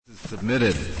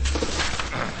Submitted.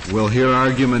 We'll hear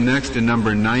argument next in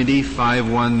number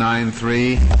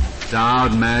 90-5193,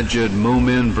 Daud Majid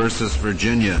Moomin versus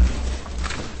Virginia.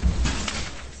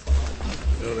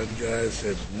 Well, that guy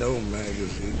said no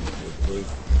magazine was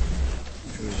worth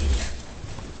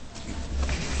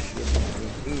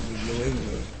New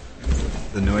England.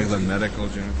 The New England Medical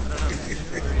Journal.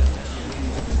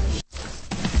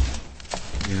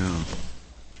 Yeah.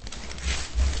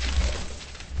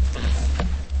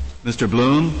 Mr.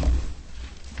 Bloom,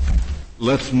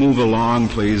 let's move along,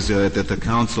 please, at the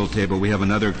council table. We have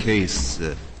another case.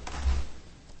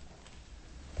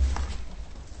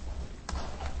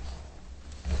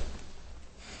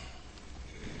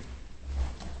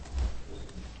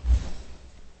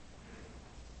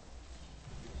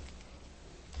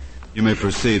 You may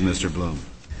proceed, Mr. Bloom.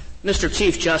 Mr.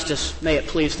 Chief Justice, may it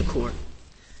please the Court.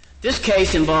 This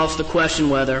case involves the question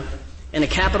whether, in a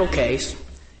capital case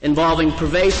involving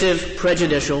pervasive,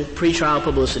 prejudicial pretrial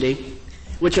publicity,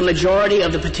 which a majority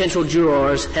of the potential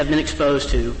jurors have been exposed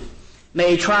to,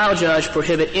 may a trial judge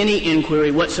prohibit any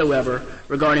inquiry whatsoever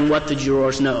regarding what the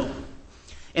jurors know.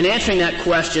 In answering that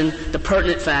question, the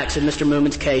pertinent facts of Mr.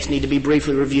 Moomin's case need to be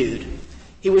briefly reviewed.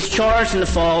 He was charged in the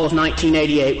fall of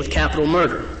 1988 with capital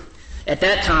murder. At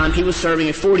that time, he was serving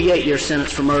a 48-year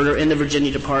sentence for murder in the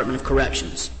Virginia Department of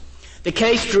Corrections. The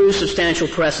case drew substantial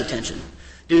press attention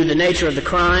due to the nature of the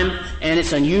crime and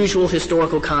its unusual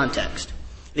historical context.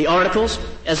 The articles,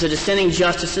 as the dissenting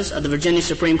justices of the Virginia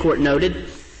Supreme Court noted,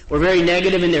 were very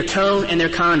negative in their tone and their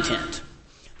content.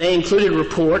 They included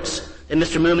reports that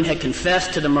Mr. Moomin had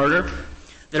confessed to the murder,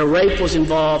 that a rape was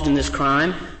involved in this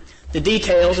crime, the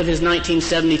details of his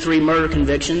 1973 murder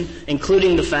conviction,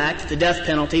 including the fact that the death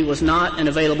penalty was not an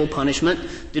available punishment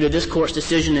due to this Court's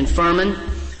decision in Furman,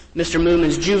 Mr.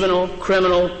 Moomin's juvenile,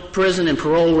 criminal, prison, and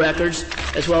parole records,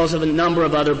 as well as of a number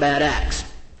of other bad acts.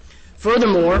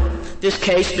 Furthermore, this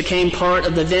case became part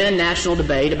of the then national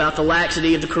debate about the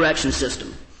laxity of the correction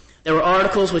system. There were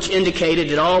articles which indicated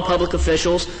that all public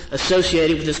officials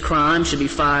associated with this crime should be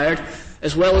fired,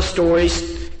 as well as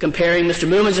stories comparing Mr.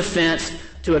 Moomin's offense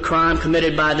to a crime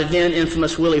committed by the then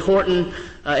infamous Willie Horton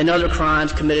and other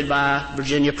crimes committed by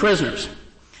Virginia prisoners.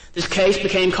 This case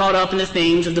became caught up in the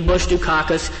themes of the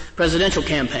Bush-Dukakis presidential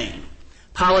campaign.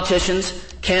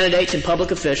 Politicians, candidates, and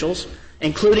public officials,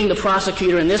 including the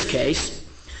prosecutor in this case,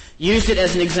 used it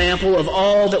as an example of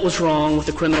all that was wrong with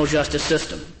the criminal justice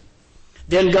system.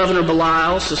 Then Governor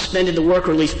Belial suspended the work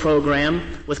release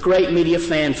program with great media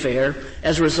fanfare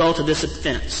as a result of this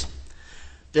offense.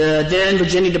 The then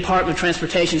Virginia Department of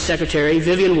Transportation Secretary,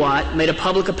 Vivian Watt, made a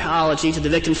public apology to the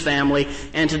victim's family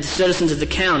and to the citizens of the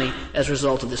county as a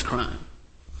result of this crime.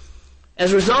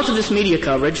 As a result of this media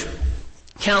coverage,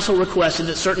 counsel requested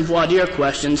that certain voir dire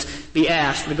questions be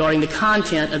asked regarding the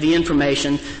content of the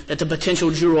information that the potential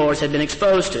jurors had been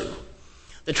exposed to.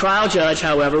 The trial judge,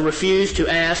 however, refused to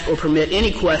ask or permit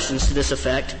any questions to this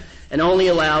effect and only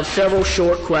allowed several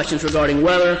short questions regarding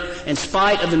whether, in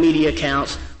spite of the media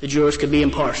accounts, the jurors could be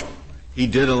impartial. He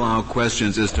did allow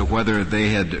questions as to whether they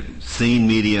had seen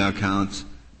media accounts.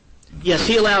 Yes,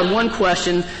 he allowed one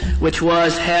question, which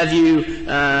was, have you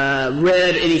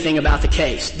read anything about the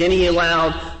case?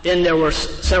 Then there were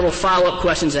several follow-up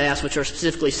questions asked, which are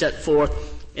specifically set forth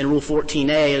in Rule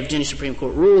 14A of the Virginia Supreme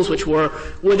Court rules, which were,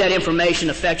 would that information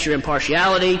affect your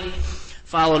impartiality?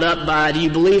 Followed up by, do you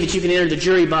believe that you can enter the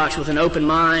jury box with an open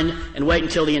mind and wait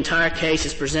until the entire case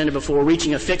is presented before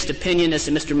reaching a fixed opinion as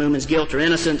to Mr. Moomin's guilt or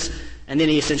innocence? And then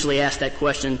he essentially asked that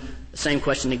question, the same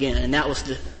question again. And that was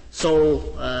the sole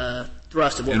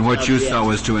thrust of what And what you saw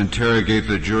was to interrogate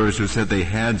the jurors who said they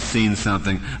had seen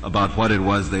something about what it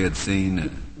was they had seen.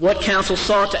 What counsel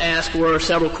sought to ask were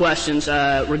several questions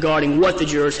regarding what the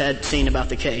jurors had seen about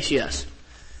the case, yes.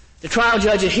 The trial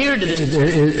judge adhered to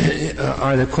this.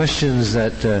 Are the questions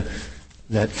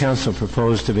that counsel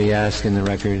proposed to be asked in the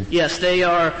record? Yes, they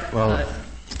are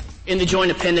in the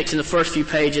joint appendix in the first few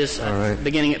pages,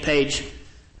 beginning at page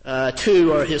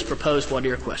 2 are his proposed voir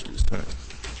dire questions.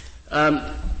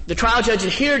 The trial judge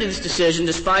adhered to this decision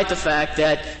despite the fact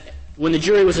that when the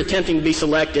jury was attempting to be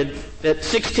selected, that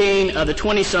 16 of the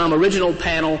 20-some original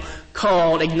panel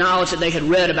called acknowledged that they had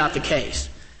read about the case.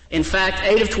 In fact,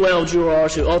 8 of 12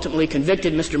 jurors who ultimately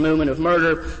convicted Mr. Moomin of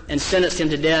murder and sentenced him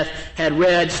to death had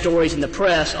read stories in the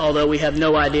press, although we have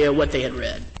no idea what they had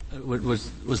read.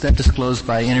 Was that disclosed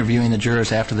by interviewing the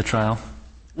jurors after the trial?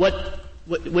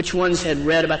 Which ones had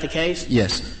read about the case?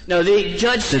 Yes. No, the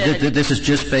judge said... This is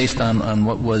just based on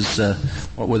what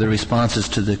were the responses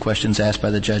to the questions asked by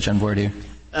the judge on voir dire?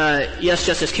 Yes,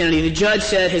 Justice Kennedy. The judge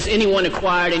said, has anyone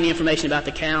acquired any information about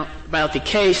the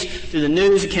case through the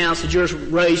news accounts? The jurors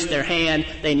raised their hand.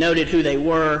 They noted who they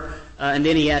were, and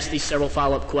then he asked these several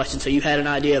follow-up questions. So you had an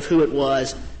idea of who it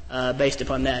was based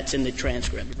upon that. It's in the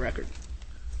transcript of record.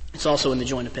 It's also in the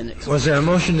joint appendix. Was there a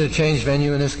motion to change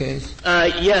venue in this case?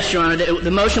 Yes, Your Honor.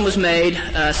 The motion was made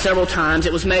several times.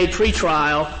 It was made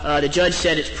pre-trial. The judge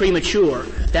said it's premature.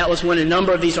 That was when a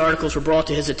number of these articles were brought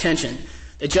to his attention.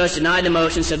 The judge denied the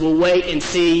motion, said we'll wait and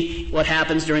see what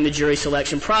happens during the jury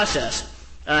selection process.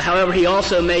 However, he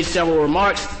also made several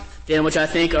remarks then which I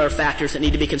think are factors that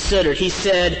need to be considered. He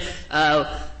said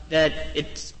that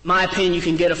it's my opinion you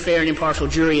can get a fair and impartial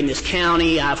jury in this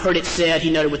county. I've heard it said, he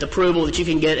noted with approval, that you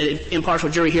can get an impartial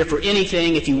jury here for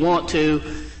anything if you want to,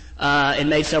 and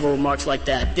made several remarks like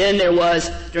that. Then there was,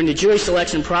 during the jury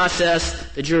selection process,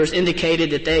 the jurors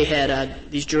indicated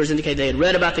that these jurors indicated they had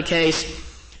read about the case.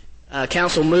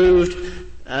 Counsel moved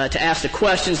to ask the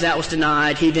questions. That was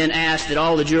denied. He then asked that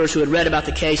all the jurors who had read about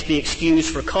the case be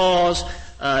excused for cause.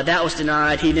 That was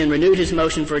denied. He then renewed his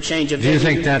motion for a change of venue. Do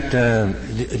you think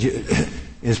that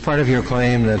is part of your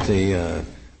claim that the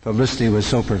publicity was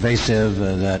so pervasive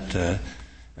that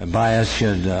a bias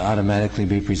should automatically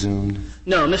be presumed?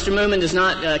 No, Mr. Moomin does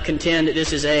not contend that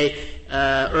this is a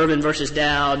Irvin versus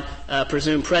Dowd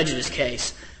presumed prejudice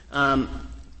case.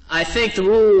 I think the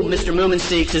rule Mr. Moomin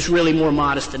seeks is really more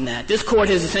modest than that. This Court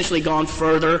has essentially gone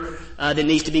further than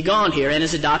needs to be gone here and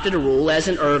has adopted a rule, as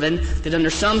in Irvin, that under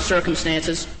some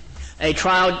circumstances a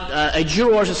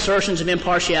juror's assertions of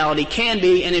impartiality can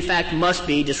be and in fact must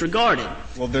be disregarded.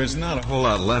 Well, there's not a whole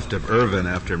lot left of Irvin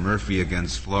after Murphy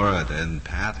against Florida and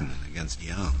Patton against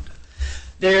Yount.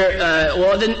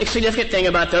 The significant thing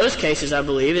about those cases, I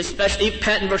believe, especially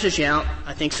Patton versus Yount,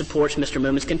 I think supports Mr.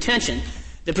 Moomin's contention.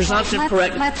 The presumption of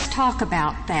correctness. Let's talk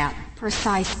about that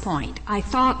precise point. I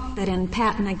thought that in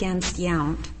Patton against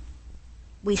Yount,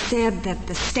 we said that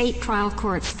the state trial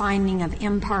court's finding of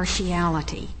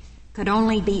impartiality could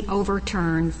only be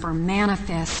overturned for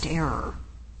manifest error.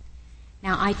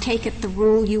 Now, I take it the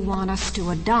rule you want us to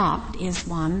adopt is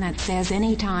one that says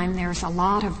any time there's a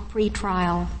lot of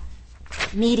pretrial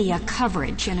media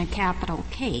coverage in a capital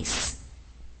case,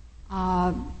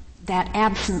 that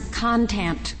absent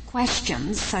content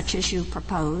questions, such as you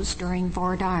proposed during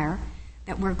voir dire,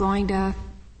 that we're going to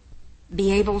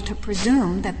be able to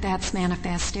presume that that's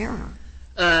manifest error.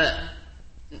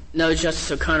 No,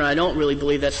 Justice O'Connor, I don't really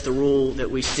believe that's the rule that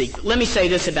we seek. Let me say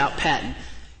this about Patton.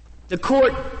 The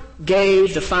Court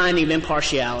gave the finding of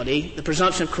impartiality, the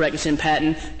presumption of correctness in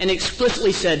Patton, and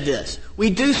explicitly said this: we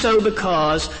do so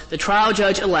because the trial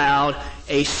judge allowed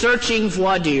a searching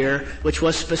voir dire which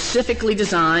was specifically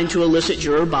designed to elicit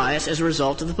juror bias as a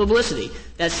result of the publicity.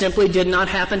 That simply did not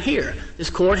happen here. This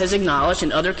Court has acknowledged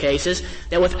in other cases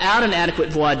that without an adequate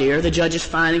voir dire, the judge's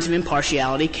findings of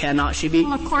impartiality should be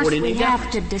Well, of course, we have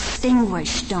to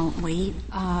distinguish, don't we,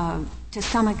 to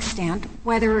some extent,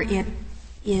 whether it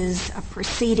is a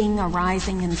proceeding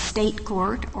arising in state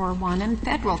court or one in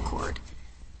federal court.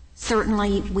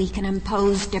 Certainly, we can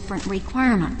impose different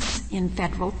requirements in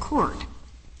federal court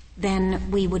than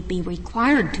we would be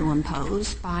required to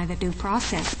impose by the Due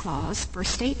Process Clause for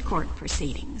state court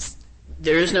proceedings.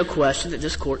 There is no question that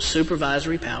this Court's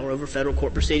supervisory power over federal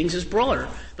court proceedings is broader.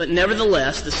 But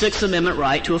nevertheless, the Sixth Amendment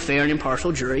right to a fair and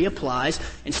impartial jury applies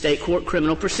in state court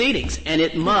criminal proceedings, and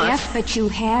it must. Yes, but you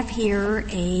have here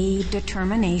a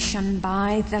determination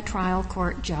by the trial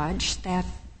court judge that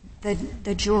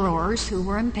the jurors who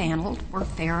were impaneled were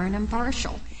fair and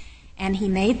impartial. And he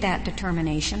made that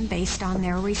determination based on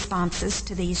their responses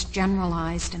to these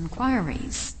generalized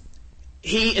inquiries.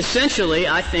 He essentially,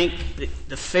 I think,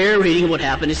 the fair reading of what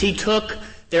happened is he took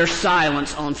their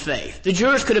silence on faith. The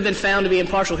jurors could have been found to be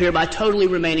impartial here by totally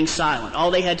remaining silent.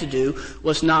 All they had to do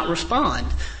was not respond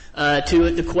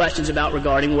to the questions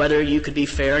regarding whether you could be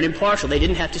fair and impartial. They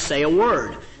didn't have to say a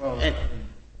word. Well,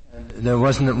 there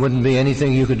wouldn't be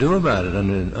anything you could do about it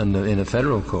in a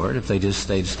federal court if they just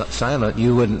stayed silent.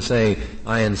 You wouldn't say,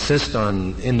 I insist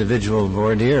on individual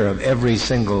voir dire of every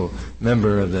single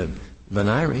member of the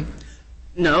venire.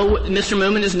 No, Mr.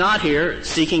 Moomin is not here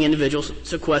seeking individual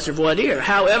sequestered voir dire.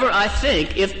 However, I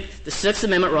think if the Sixth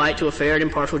Amendment right to a fair and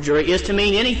impartial jury is to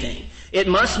mean anything, it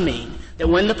must mean that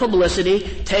when the publicity,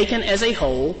 taken as a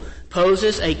whole,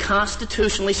 poses a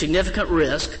constitutionally significant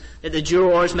risk that the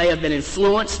jurors may have been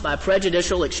influenced by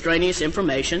prejudicial extraneous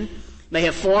information, may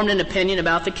have formed an opinion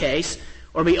about the case,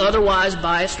 or be otherwise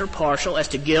biased or partial as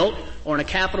to guilt, or in a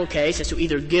capital case as to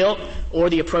either guilt or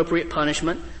the appropriate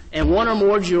punishment, and one or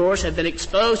more jurors have been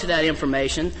exposed to that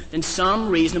information, then some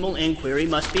reasonable inquiry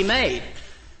must be made.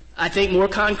 I think more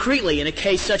concretely, in a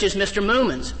case such as Mr.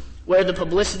 Moomin's, where the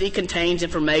publicity contains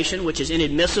information which is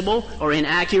inadmissible or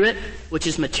inaccurate, which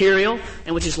is material,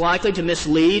 and which is likely to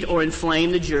mislead or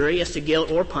inflame the jury as to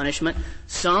guilt or punishment,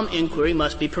 some inquiry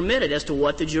must be permitted as to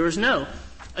what the jurors know.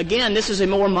 Again, this is a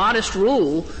more modest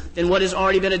rule than what has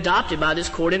already been adopted by this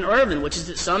court in Irvin, which is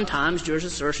that sometimes jurors'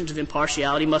 assertions of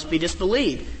impartiality must be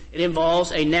disbelieved. It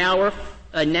involves a narrower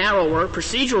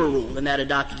procedural rule than that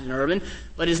adopted in Irvin,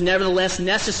 but is nevertheless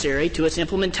necessary to its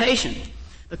implementation.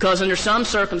 Because under some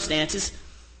circumstances,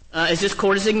 as this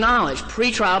court has acknowledged,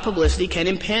 pretrial publicity can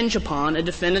impinge upon a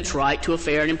defendant's right to a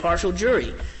fair and impartial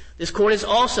jury. This court has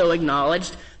also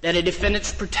acknowledged that a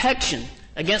defendant's protection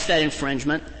against that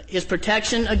infringement, his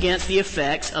protection against the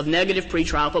effects of negative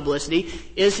pretrial publicity,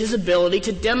 is his ability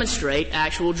to demonstrate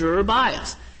actual juror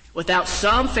bias. Without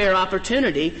some fair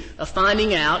opportunity of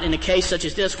finding out, in a case such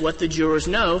as this, what the jurors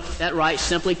know, that right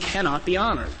simply cannot be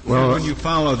honored. Well, when you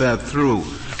follow that through,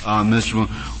 Mr.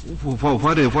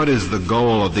 Moon, what is the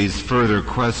goal of these further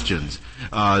questions?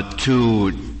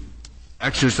 To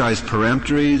exercise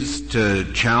peremptories,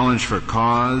 to challenge for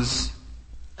cause?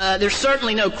 There's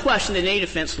certainly no question that any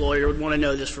defense lawyer would want to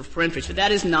know this for peremptories, but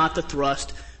that is not the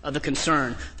thrust of the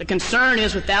concern. The concern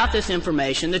is, without this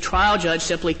information, the trial judge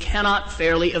simply cannot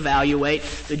fairly evaluate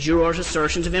the juror's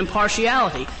assertions of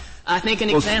impartiality. I think an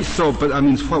example. But I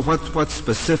mean, what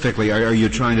specifically are you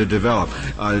trying to develop?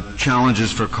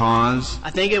 Challenges for cause? I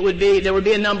think there would be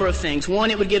a number of things. One,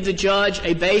 it would give the judge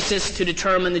a basis to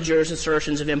determine the juror's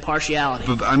assertions of impartiality.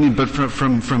 But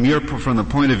from the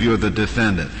point of view of the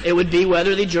defendant, it would be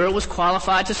whether the juror was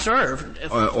qualified to serve,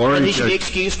 or he should be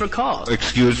excused for cause.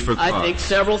 Excused for cause. I think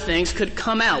several things could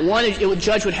come out. One, the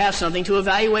judge would have something to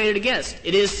evaluate it against.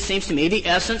 It seems to me, the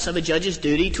essence of a judge's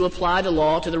duty to apply the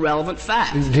law to the relevant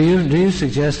facts. Do you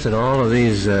suggest that all of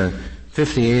these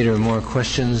 58 or more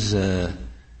questions have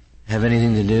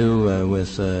anything to do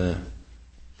with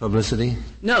publicity?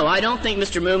 No, I don't think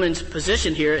Mr. Moomin's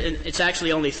position here, and it's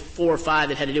actually only 4 or 5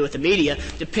 that had to do with the media,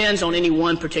 depends on any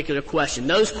one particular question.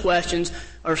 Those questions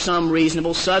are some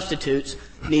reasonable substitutes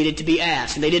needed to be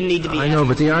asked, and they didn't need to be asked. I know,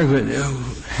 but the argument,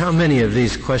 how many of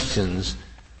these questions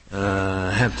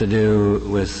have to do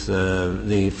with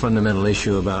the fundamental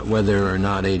issue about whether or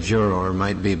not a juror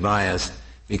might be biased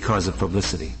because of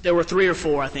publicity? There were 3 or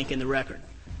 4, I think, in the record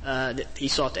that he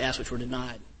sought to ask, which were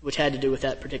denied, which had to do with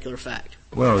that particular fact.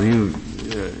 Well,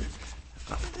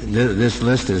 this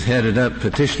list is headed up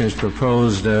petitioner's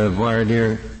proposed voir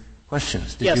dire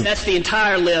questions. Yes, that's the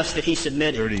entire list that he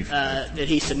submitted. In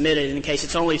the case,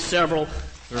 it's only several.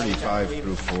 35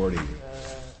 through 40.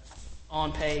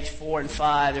 On page 4 and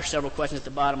 5, there's several questions at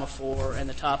the bottom of 4 and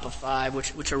the top of 5,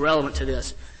 which are relevant to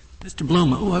this. Mr.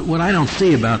 Blum, what I don't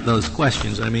see about those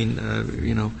questions, I mean,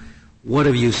 what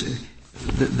have you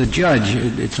the judge,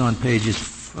 it's on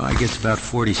pages, I guess about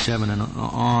 47 and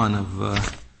on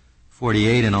of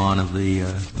 48 and on of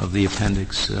the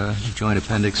appendix, joint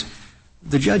appendix.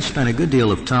 The judge spent a good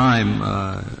deal of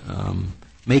time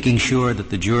making sure that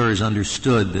the jurors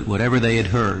understood that whatever they had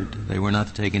heard, they were not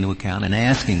to take into account, and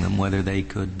asking them whether they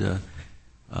could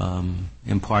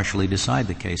impartially decide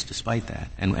the case despite that.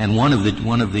 And one of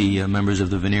the members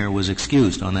of the veneer was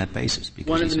excused on that basis.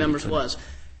 One of the members was.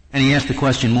 And he asked the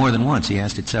question more than once. He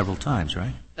asked it several times,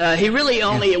 right? He really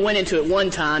only went into it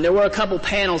one time. There were a couple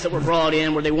panels that were brought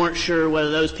in where they weren't sure whether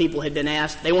those people had been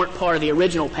asked. They weren't part of the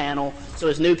original panel, so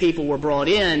as new people were brought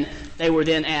in, they were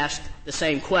then asked the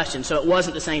same question. So it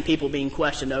wasn't the same people being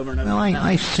questioned over and over. Well,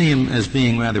 I see him as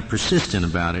being rather persistent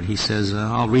about it. He says,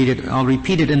 I'll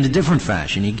repeat it in a different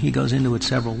fashion. He goes into it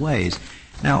several ways.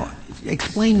 Now,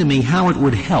 explain to me how it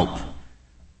would help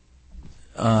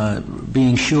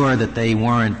being sure that they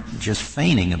weren't just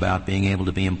feigning about being able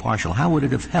to be impartial. How would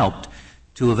it have helped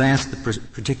to have asked the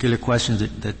particular questions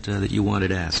that you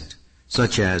wanted asked,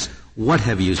 such as, what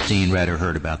have you seen, read, or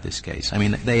heard about this case? I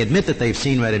mean, they admit that they've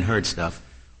seen, read, and heard stuff.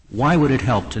 Why would it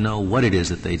help to know what it is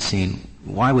that they'd seen?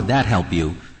 Why would that help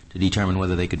you to determine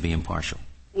whether they could be impartial?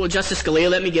 Well, Justice Scalia,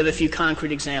 let me give a few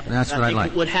concrete examples. That's what I think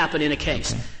like. Would happen in a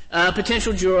case. Okay. A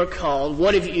potential juror called,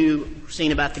 what have you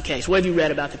seen about the case? What have you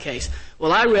read about the case?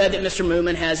 Well, I read that Mr.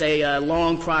 Moomin has a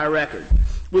long prior record.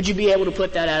 Would you be able to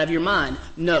put that out of your mind?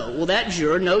 No. Well, that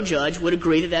juror, no judge, would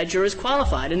agree that juror is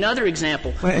qualified. Another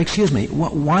example. Well, excuse me.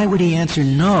 Why would he answer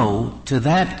no to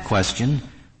that question,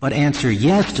 but answer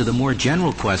yes to the more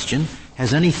general question?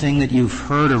 Has anything that you've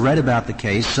heard or read about the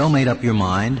case so made up your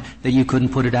mind that you couldn't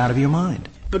put it out of your mind?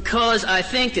 Because I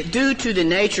think that due to the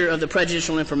nature of the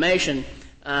prejudicial information,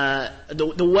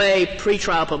 the way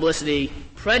pretrial publicity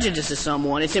prejudices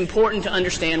someone, it's important to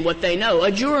understand what they know.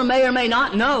 A juror may or may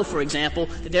not know, for example,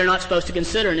 that they're not supposed to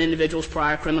consider an individual's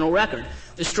prior criminal record.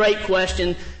 The straight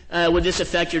question, would this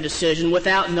affect your decision?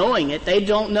 Without knowing it, they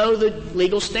don't know the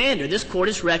legal standard. This Court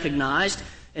has recognized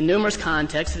in numerous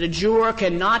contexts that a juror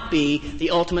cannot be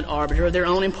the ultimate arbiter of their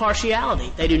own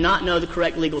impartiality. They do not know the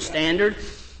correct legal standard.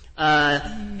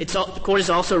 The Court has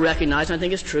also recognized, and I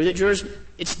think it's true, that jurors,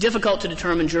 it's difficult to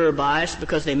determine juror bias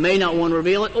because they may not want to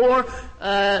reveal it, or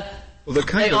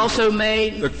they also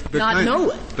may not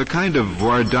know it. The kind of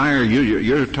voir dire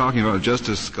you're talking about,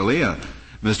 Justice Scalia,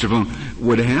 Mr. Bloom,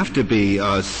 would have to be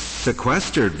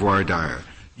sequestered voir dire.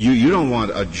 You don't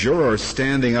want a juror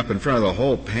standing up in front of the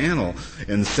whole panel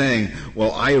and saying,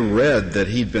 well, I read that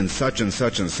he'd been such and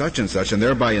such and such and such, and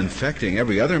thereby infecting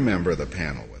every other member of the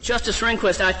panel with it. Justice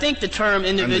Rehnquist, I think the term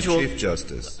individual... I'm the Chief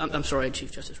Justice. I'm sorry,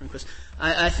 Chief Justice Rehnquist.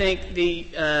 I think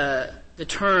the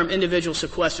term individual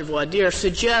sequestered voir dire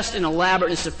suggests an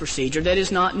elaborateness of procedure that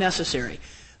is not necessary.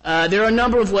 There are a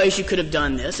number of ways you could have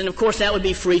done this, and of course that would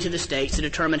be free to the states to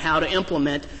determine how to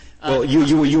implement. Well,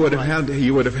 you would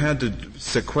have had to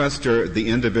sequester the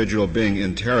individual being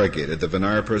interrogated, the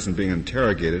venire person being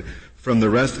interrogated, from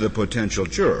the rest of the potential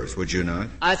jurors, would you not?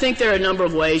 I think there are a number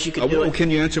of ways you could do it.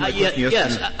 Can you answer my question?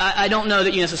 Yes. I don't know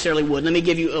that you necessarily would. Let me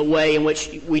give you a way in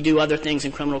which we do other things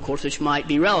in criminal courts which might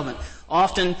be relevant.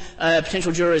 Often, a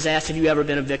potential juror is asked, have you ever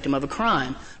been a victim of a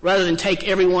crime? Rather than take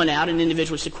everyone out and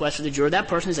individually sequester the juror, that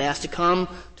person is asked to come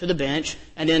to the bench,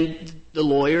 and then the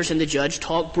lawyers and the judge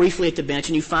talk briefly at the bench,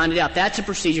 and you find it out. That's a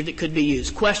procedure that could be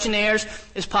used. Questionnaires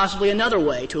is possibly another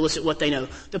way to elicit what they know.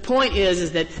 The point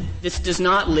is that this does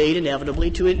not lead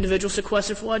inevitably to individual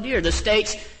sequestered voir dire. The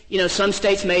states, some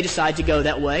states may decide to go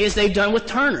that way, as they've done with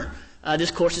Turner,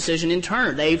 this Court's decision in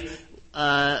Turner. They've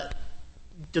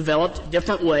developed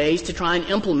different ways to try and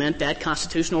implement that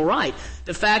constitutional right.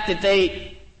 The fact that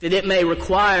it may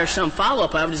require some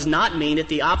follow-up, however, does not mean that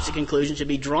the opposite conclusion should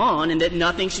be drawn and that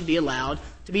nothing should be allowed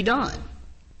to be done.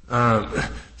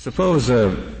 Suppose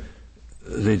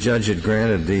the judge had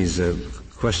granted these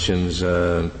questions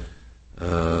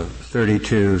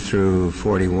 32 through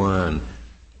 41.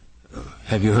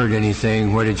 Have you heard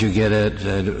anything? Where did you get it?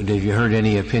 Have you heard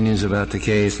any opinions about the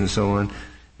case and so on?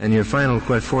 And your final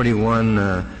question,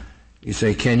 41, you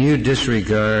say, can you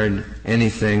disregard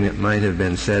anything that might have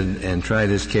been said and try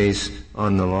this case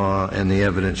on the law and the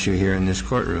evidence you hear in this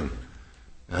courtroom?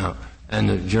 And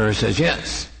the juror says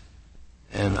yes.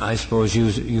 And I suppose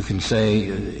you can say,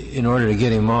 in order to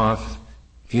get him off,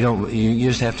 you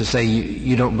just have to say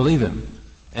you don't believe him.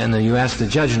 And then you ask the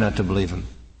judge not to believe him.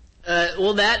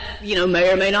 Well, that,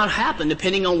 may or may not happen,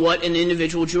 depending on what an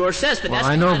individual juror says. But well,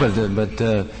 I know, but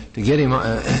to get him,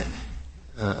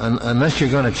 unless you're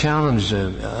going to challenge,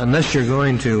 unless you're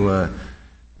going to,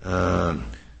 well,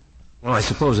 I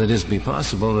suppose it is be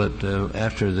possible that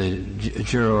after the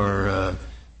juror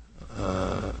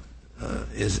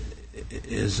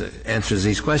answers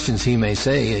these questions, he may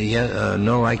say,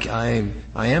 no, I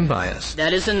am biased.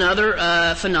 That is another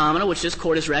phenomenon which this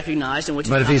Court has recognized and which.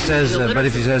 But if he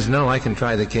says no, I can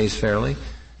try the case fairly.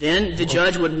 Then the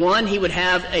judge would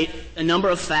have a number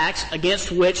of facts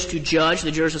against which to judge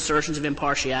the juror's assertions of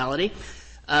impartiality.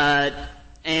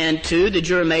 And two, the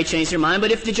juror may change their mind,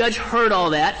 but if the judge heard all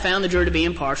that, found the juror to be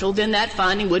impartial, then that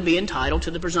finding would be entitled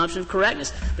to the presumption of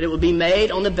correctness. But it would be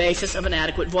made on the basis of an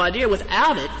adequate voir dire.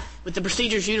 Without it, with the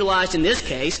procedures utilized in this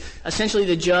case, essentially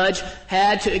the judge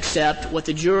had to accept what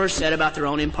the juror said about their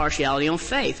own impartiality on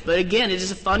faith. But again, it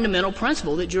is a fundamental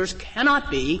principle that jurors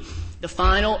cannot be the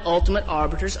final, ultimate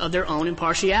arbiters of their own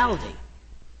impartiality.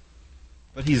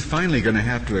 But he's finally going to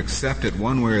have to accept it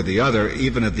one way or the other,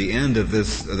 even at the end of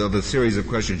the series of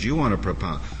questions you want to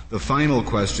propound. The final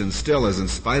question still is, in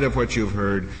spite of what you've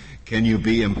heard, can you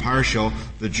be impartial?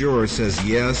 The juror says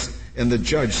yes, and the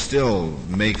judge still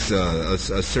makes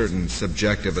a certain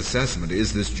subjective assessment.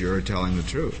 Is this juror telling the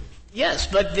truth? Yes,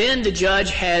 but then the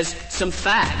judge has some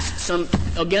facts,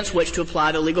 against which to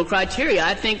apply the legal criteria.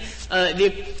 I think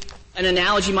an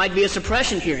analogy might be a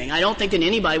suppression hearing. I don't think that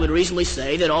anybody would reasonably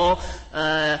say that all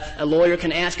a lawyer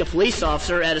can ask a police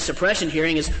officer at a suppression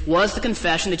hearing is, was the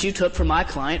confession that you took from my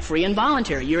client free and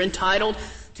voluntary? You're entitled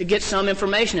to get some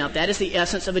information out. That is the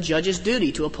essence of a judge's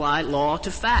duty, to apply law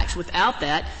to facts. Without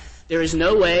that, there is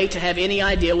no way to have any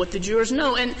idea what the jurors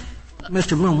know. And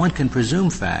Mr. Bloom, one can presume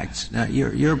facts. Now,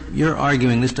 you're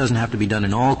arguing this doesn't have to be done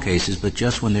in all cases, but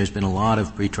just when there's been a lot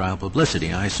of pretrial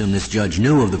publicity. I assume this judge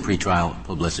knew of the pretrial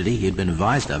publicity. He had been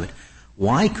advised of it.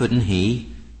 Why couldn't he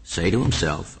say to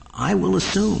himself, I will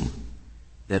assume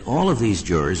that all of these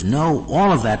jurors know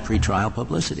all of that pretrial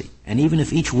publicity. And even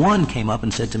if each one came up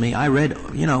and said to me, I read,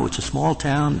 it's a small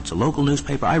town, it's a local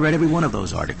newspaper, I read every one of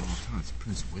those articles.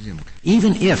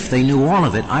 Even if they knew all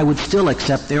of it, I would still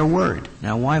accept their word.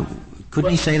 Now, why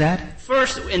couldn't he say that?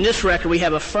 First, in this record, we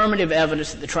have affirmative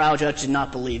evidence that the trial judge did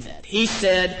not believe that. He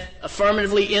said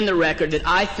affirmatively in the record that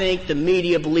I think the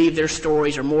media believe their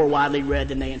stories are more widely read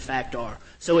than they in fact are.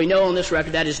 So we know on this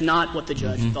record that is not what the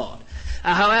judge thought.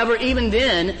 However, even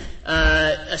then,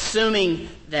 assuming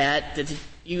that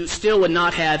you still would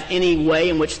not have any way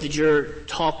in which the juror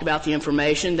talked about the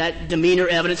information, that demeanor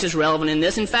evidence is relevant in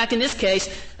this. In fact, in this case,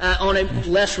 on a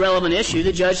less relevant issue,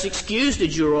 the judge excused a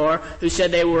juror who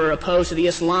said they were opposed to the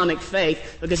Islamic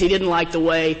faith because he didn't like the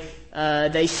way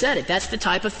they said it. That's the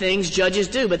type of things judges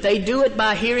do, but they do it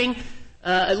by hearing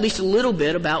at least a little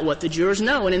bit about what the jurors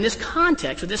know. And in this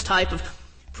context, with this type of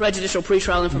prejudicial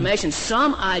pretrial information,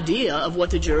 some idea of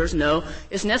what the jurors know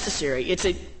is necessary.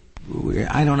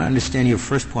 I don't understand your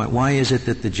first point. Why is it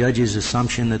that the judge's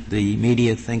assumption that the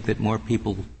media think that more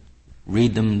people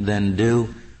read them than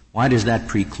do, why does that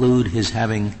preclude his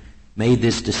having made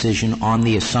this decision on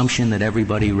the assumption that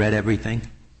everybody read everything?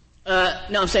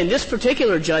 No, I'm saying this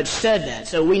particular judge said that,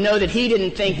 so we know that he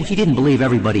didn't think... He didn't believe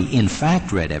everybody in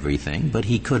fact read everything, but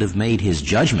he could have made his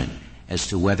judgment as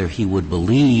to whether he would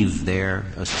believe their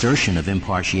assertion of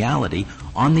impartiality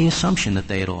on the assumption that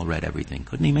they had all read everything.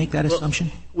 Couldn't he make that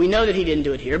assumption? We know that he didn't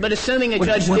do it here, but assuming a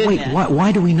judge did that...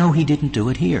 Why do we know he didn't do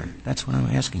it here? That's what I'm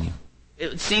asking you.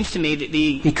 It seems to me that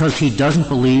Because he doesn't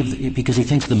believe, because he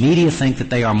thinks the media think that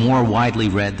they are more widely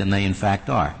read than they in fact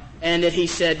are. And that he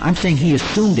said... I'm saying he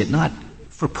assumed it not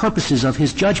for purposes of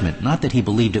his judgment, not that he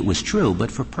believed it was true,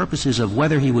 but for purposes of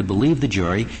whether he would believe the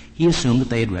jury, he assumed that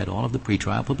they had read all of the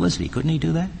pretrial publicity. Couldn't he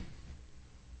do that?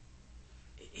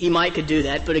 He might could do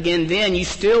that, but again, then you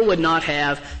still would not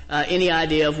have any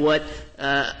idea of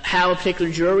how a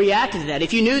particular juror reacted to that.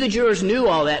 If you knew the jurors knew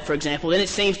all that, for example, then it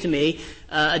seems to me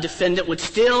a defendant would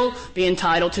still be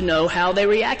entitled to know how they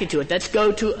reacted to it. Let's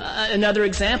go to another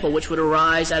example which would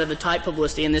arise out of the type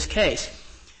publicity in this case.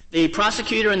 The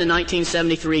prosecutor in the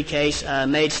 1973 case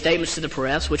made statements to the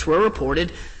press which were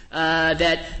reported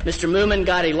that Mr. Moomin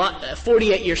got a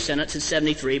 48-year sentence in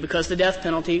 73 because the death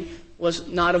penalty was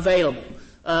not available.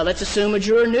 Let's assume a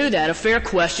juror knew that. A fair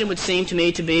question would seem to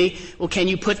me to be, well, can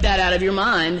you put that out of your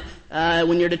mind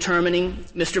when you're determining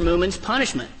Mr. Moomin's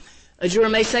punishment? A juror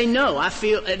may say, no, I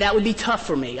feel that would be tough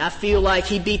for me. I feel like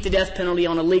he beat the death penalty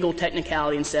on a legal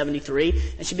technicality in 73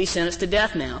 and should be sentenced to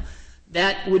death now.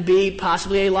 That would be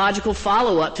possibly a logical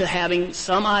follow-up to having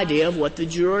some idea of what the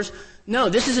jurors know.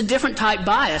 This is a different type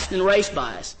bias than race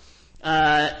bias.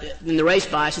 Than the race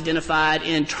bias identified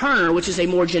in Turner, which is a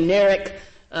more generic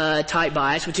type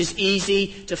bias, which is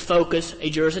easy to focus a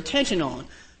juror's attention on.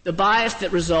 The bias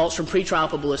that results from pretrial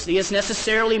publicity is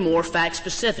necessarily more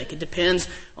fact-specific. It depends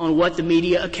on what the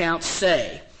media accounts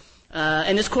say.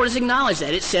 And this Court has acknowledged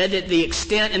that. It said that the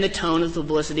extent and the tone of the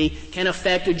publicity can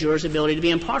affect a juror's ability to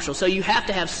be impartial. So you have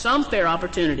to have some fair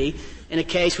opportunity in a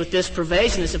case with this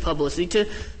pervasiveness of publicity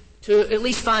to at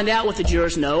least find out what the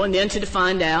jurors know and then to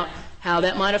find out how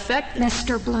that might affect them.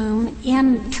 Mr. Bloom,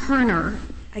 in Turner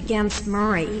against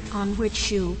Murray, on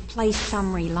which you place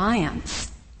some reliance,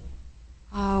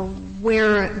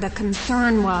 where the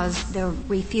concern was the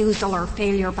refusal or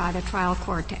failure by the trial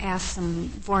court to ask some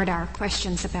voir dire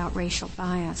questions about racial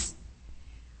bias.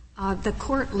 The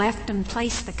court left in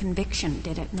place the conviction,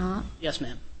 did it not? Yes,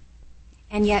 ma'am.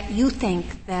 And yet you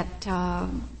think that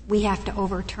we have to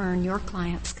overturn your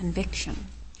client's conviction.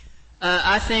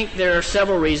 I think there are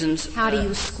several reasons. How do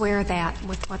you square that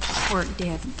with what the court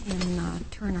did in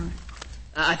Turner?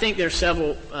 I think there are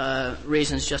several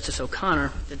reasons, Justice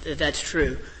O'Connor, that that's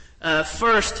true.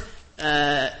 First,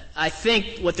 I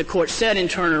think what the court said in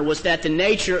Turner was that the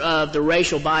nature of the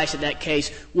racial bias in that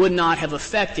case would not have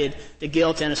affected the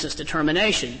guilt-innocence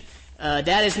determination.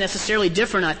 That is necessarily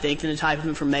different, I think, than the type of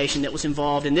information that was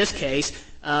involved in this case,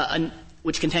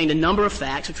 which contained a number of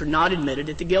facts which were not admitted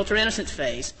at the guilt or innocence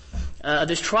phase of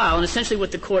this trial. And essentially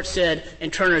what the court said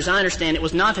in Turner, as I understand it,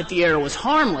 was not that the error was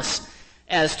harmless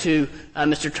as to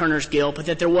Mr. Turner's guilt, but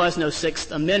that there was no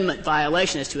Sixth Amendment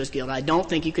violation as to his guilt. I don't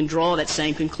think you can draw that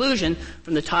same conclusion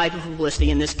from the type of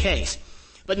publicity in this case.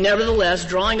 But nevertheless,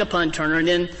 drawing upon Turner, and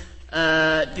then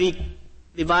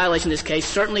the violation in this case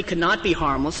certainly could not be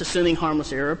harmless, assuming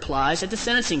harmless error applies at the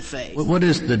sentencing phase. What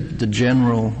is the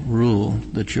general rule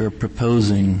that you're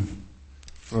proposing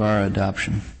for our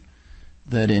adoption?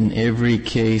 That in every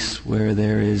case where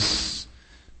there is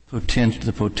the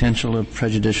potential of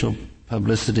prejudicial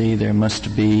publicity, there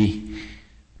must be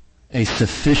a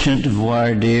sufficient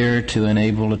voir dire to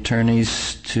enable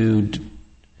attorneys to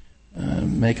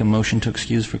make a motion to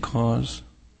excuse for cause?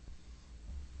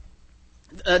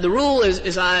 The rule is,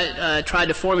 as I tried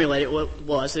to formulate it,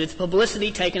 was that if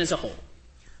publicity taken as a whole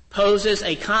poses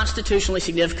a constitutionally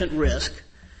significant risk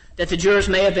that the jurors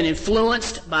may have been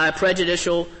influenced by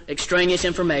prejudicial extraneous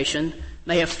information,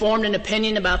 may have formed an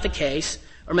opinion about the case,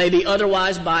 or may be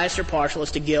otherwise biased or partial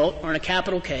as to guilt, or in a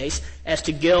capital case as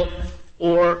to guilt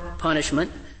or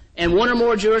punishment, and one or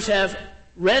more jurors have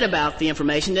read about the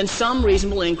information, then some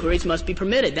reasonable inquiries must be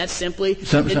permitted. That's simply...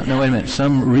 No, wait a minute.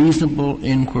 Some reasonable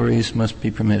inquiries must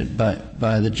be permitted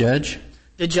by the judge?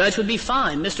 The judge would be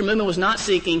fine. Mr. Moomin was not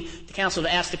seeking the counsel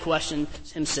to ask the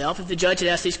questions himself. If the judge had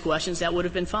asked these questions, that would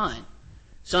have been fine.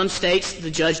 Some states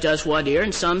the judge does voir dire,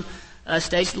 and some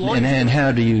states the lawyer. And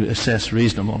how do you assess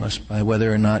reasonableness? By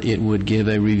whether or not it would give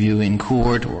a review in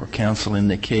court or counsel in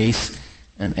the case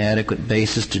an adequate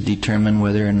basis to determine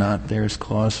whether or not there's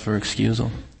cause for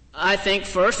excusal? I think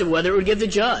first of whether it would give the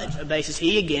judge a basis.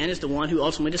 He, again, is the one who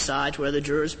ultimately decides whether the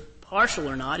juror is partial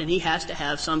or not, and he has to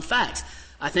have some facts.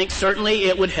 I think certainly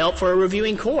it would help for a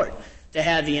reviewing court to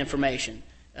have the information,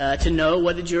 to know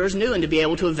what the jurors knew and to be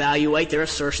able to evaluate their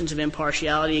assertions of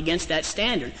impartiality against that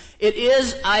standard. It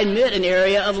is, I admit, an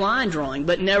area of line drawing,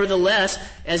 but nevertheless,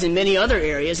 as in many other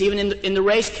areas, even in the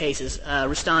race cases,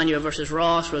 Restaño versus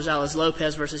Ross,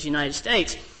 Rosales-Lopez versus United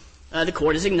States, the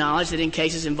court has acknowledged that in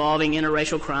cases involving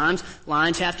interracial crimes,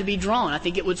 lines have to be drawn. I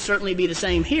think it would certainly be the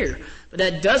same here. But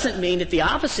that doesn't mean that the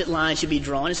opposite line should be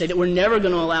drawn and say that we're never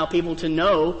going to allow people to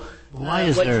know why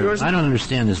is there? I don't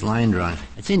understand this line drawing.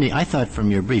 I thought from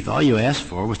your brief, all you asked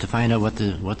for was to find out what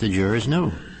the jurors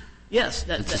knew. Yes,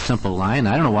 that's a simple line.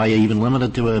 I don't know why you even limit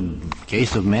it to a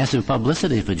case of massive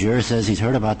publicity. If a juror says he's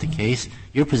heard about the case,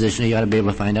 your position, you ought to be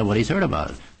able to find out what he's heard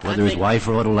about it. Whether his wife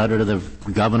wrote a letter to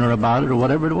the governor about it or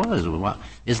whatever it was.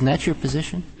 Isn't that your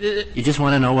position? You just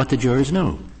want to know what the jurors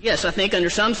knew. Yes, I think under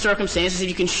some circumstances, if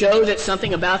you can show that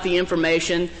something about the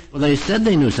information... Well, they said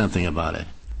they knew something about it.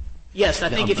 Yes, I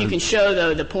think if you can show,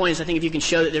 though, the point is I think if you can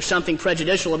show that there's something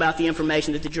prejudicial about the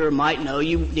information that the juror might know,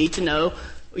 you need to know,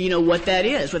 what that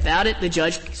is. Without it, the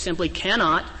judge simply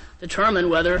cannot determine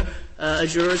whether a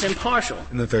juror is impartial.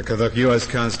 And that the U.S.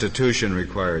 Constitution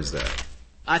requires that.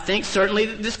 I think certainly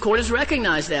this Court has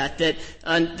recognized that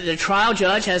the trial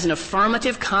judge has an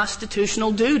affirmative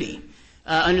constitutional duty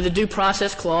under the Due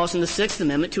Process Clause in the Sixth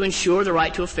Amendment to ensure the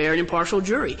right to a fair and impartial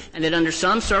jury, and that under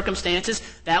some circumstances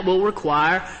that will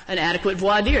require an adequate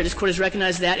voir dire. This Court has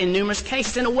recognized that in numerous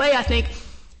cases. In a way, I think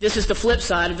this is the flip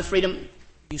side of the freedom.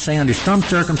 You say under some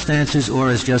circumstances, or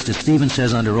as Justice Stevens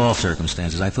says, under all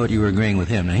circumstances. I thought you were agreeing with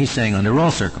him. Now, he's saying under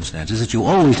all circumstances that you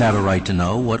always have a right to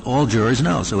know what all jurors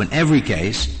know. So in every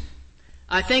case...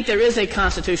 I think there is a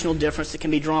constitutional difference that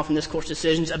can be drawn from this Court's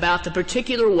decisions about the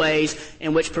particular ways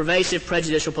in which pervasive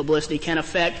prejudicial publicity can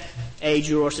affect a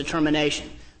juror's determination.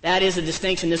 That is a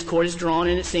distinction this Court has drawn,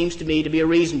 and it seems to me to be a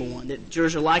reasonable one, that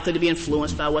jurors are likely to be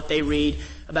influenced by what they read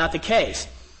about the case.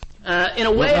 In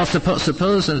a way... Well,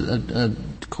 suppose a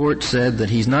court said that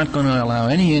he's not going to allow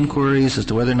any inquiries as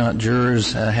to whether or not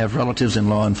jurors have relatives in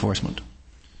law enforcement.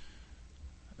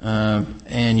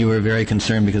 And you were very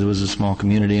concerned because it was a small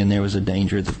community and there was a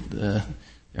danger that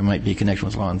there might be a connection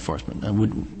with law enforcement.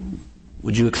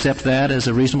 Would you accept that as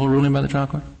a reasonable ruling by the trial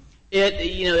court?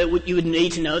 You would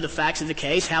need to know the facts of the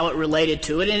case, how it related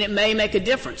to it, and it may make a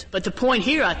difference. But the point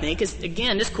here, I think, is,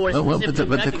 again, this Court... But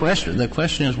the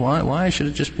question is why should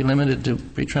it just be limited to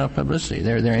pretrial publicity?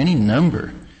 There are any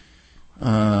number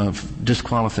of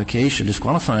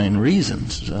disqualifying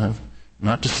reasons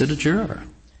not to sit a juror.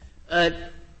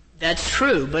 That's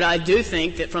true, but I do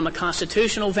think that from a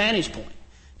constitutional vantage point,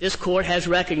 this Court has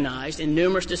recognized in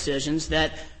numerous decisions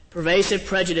that pervasive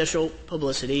prejudicial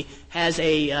publicity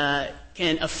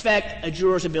can affect a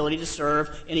juror's ability to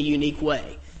serve in a unique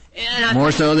way.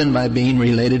 More so than by being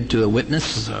related to a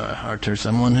witness or to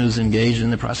someone who's engaged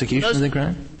in the prosecution of the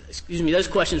crime? Excuse me, those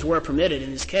questions were permitted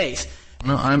in this case.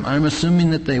 No, I'm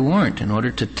assuming that they weren't in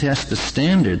order to test the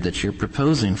standard that you're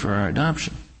proposing for our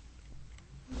adoption.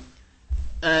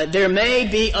 There may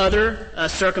be other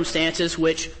circumstances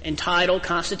which entitle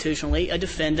constitutionally a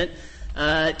defendant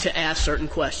to ask certain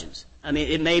questions. I mean,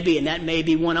 it may be, and that may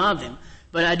be one of them.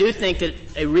 But I do think that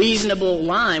a reasonable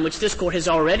line, which this Court has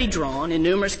already drawn in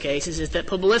numerous cases, is that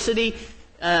publicity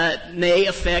may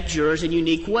affect jurors in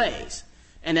unique ways.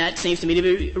 And that seems to me to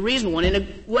be a reasonable one. In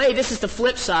a way, this is the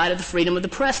flip side of the freedom of the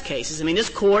press cases. I mean, this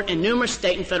Court and numerous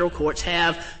state and federal courts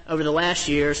have, over the last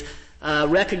years,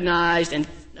 recognized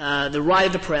the right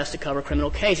of the press to cover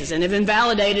criminal cases and have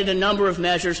invalidated a number of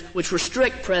measures which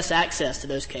restrict press access to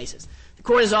those cases. The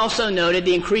Court has also noted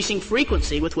the increasing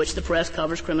frequency with which the press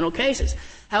covers criminal cases.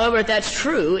 However, if that's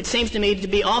true, it seems to me to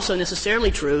be also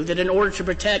necessarily true that in order to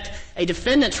protect a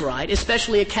defendant's right,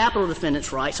 especially a capital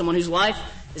defendant's right, someone whose life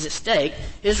is at stake,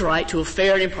 his right to a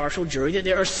fair and impartial jury, that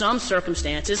there are some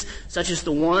circumstances, such as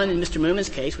the one in Mr. Moomin's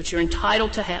case, which you're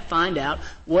entitled to find out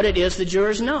what it is the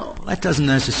jurors know. Well, that doesn't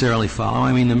necessarily follow.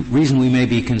 I mean, the reason we may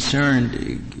be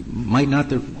concerned might not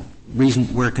the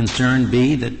reason we're concerned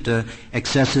be that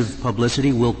excessive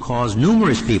publicity will cause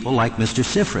numerous people, like Mr.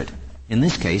 Sifrit, in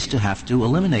this case, to have to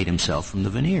eliminate himself from the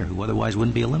veneer, who otherwise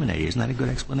wouldn't be eliminated. Isn't that a good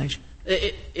explanation?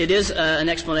 It is an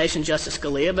explanation, Justice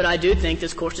Scalia, but I do think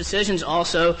this Court's decisions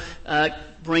also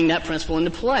bring that principle into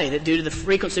play, that due to the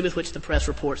frequency with which the press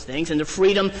reports things and the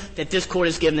freedom that this Court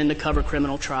has given them to cover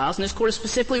criminal trials, and this Court has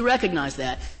specifically recognized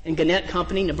that in Gannett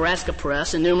Company, Nebraska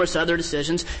Press, and numerous other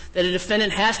decisions, that a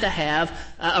defendant has to have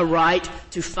a right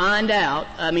to find out,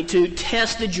 to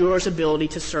test the juror's ability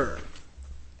to serve.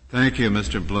 Thank you,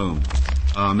 Mr. Bloom.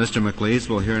 Mr. McLeese,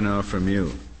 we'll hear now from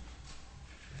you.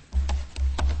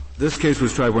 This case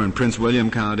was tried in Prince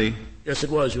William County? Yes, it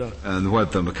was, Your Honor. And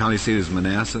what, the county seat is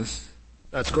Manassas?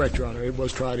 That's correct, Your Honor. It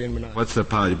was tried in Manassas. What's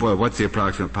the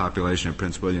approximate population of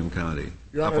Prince William County?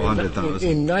 Your Honor, couple 100,000.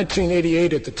 In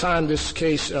 1988, at the time this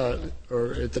case, or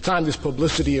at the time this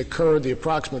publicity occurred, the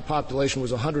approximate population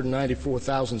was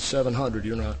 194,700,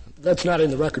 Your Honor. That's not in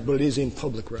the record, but it is in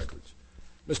public records.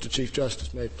 Mr. Chief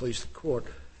Justice, may it please the Court.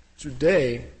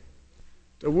 Today,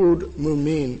 Dawood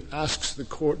Moomin asks the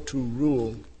Court to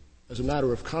rule as a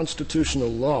matter of constitutional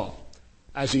law,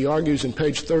 as he argues in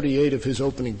page 38 of his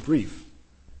opening brief,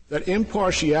 that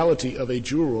impartiality of a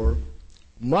juror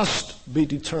must be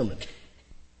determined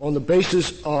on the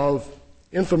basis of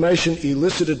information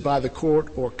elicited by the court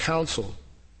or counsel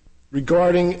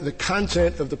regarding the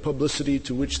content of the publicity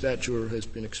to which that juror has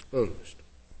been exposed.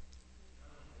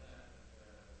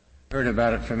 Heard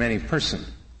about it from any person.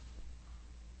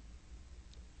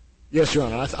 Yes, Your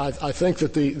Honor. I think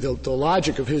that the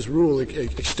logic of his rule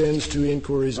extends to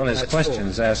inquiries. Well, his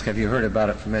questions ask, have you heard about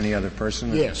it from any other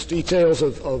person? Yes, details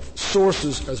of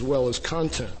sources as well as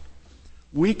content.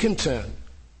 We contend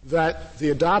that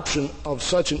the adoption of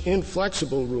such an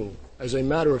inflexible rule as a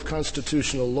matter of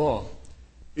constitutional law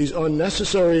is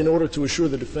unnecessary in order to assure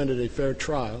the defendant a fair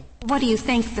trial. What do you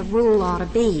think the rule ought to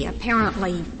be?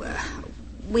 Apparently,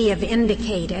 we have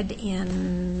indicated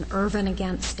in Irvin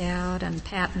against Dowd and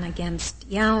Patton against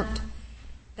Yount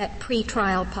that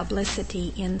pretrial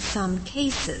publicity in some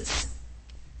cases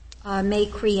may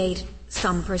create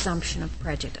some presumption of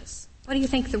prejudice. What do you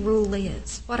think the rule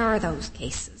is? What are those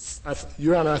cases?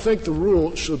 Your Honor, I think the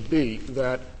rule should be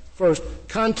that, first,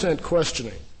 content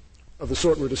questioning of the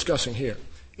sort we're discussing here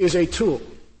is a tool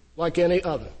like any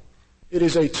other. It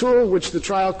is a tool which the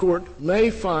trial court may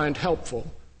find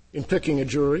helpful in picking a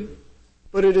jury,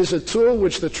 but it is a tool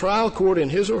which the trial court in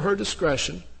his or her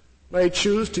discretion may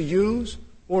choose to use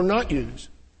or not use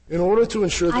in order to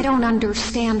ensure that... I don't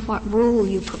understand what rule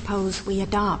you propose we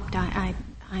adopt. I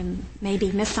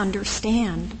maybe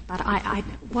misunderstand, but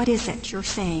what is it you're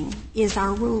saying is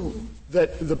our rule?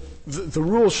 That the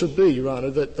rule should be, Your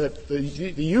Honor, that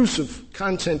the use of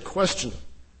content questioning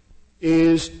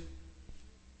is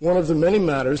one of the many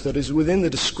matters that is within the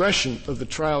discretion of the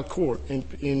trial court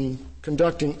in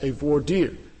conducting a voir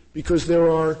dire, because there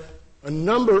are a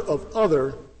number of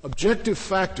other objective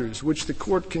factors which the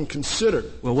court can consider.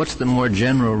 Well, what's the more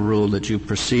general rule that you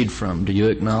proceed from? Do you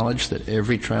acknowledge that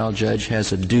every trial judge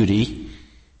has a duty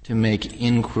to make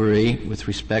inquiry with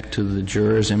respect to the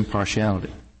juror's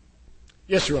impartiality?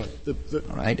 Yes, Your Honor.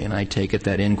 All right, and I take it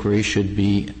that inquiry should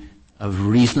be of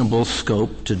reasonable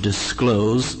scope to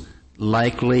disclose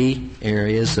likely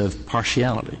areas of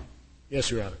partiality.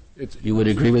 Yes, Your Honor. You would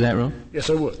agree with that rule? Yes,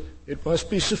 I would. It must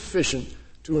be sufficient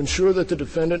to ensure that the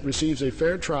defendant receives a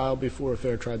fair trial before a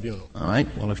fair tribunal. All right.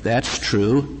 Well, if that's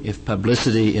true, if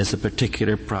publicity is a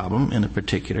particular problem in a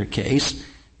particular case,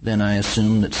 then I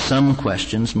assume that some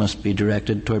questions must be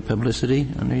directed toward publicity,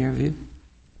 under your view?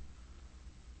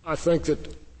 I think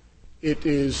that it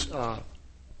is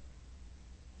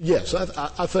yes,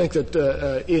 I think that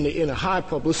in a high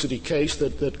publicity case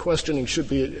that questioning should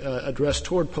be addressed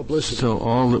toward publicity. So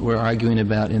all that we're arguing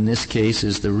about in this case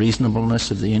is the reasonableness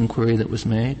of the inquiry that was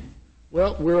made?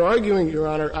 Well, we're arguing, Your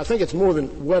Honor, I think it's more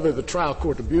than whether the trial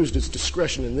court abused its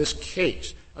discretion in this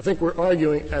case. I think we're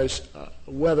arguing as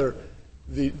whether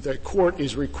the court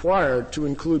is required to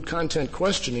include content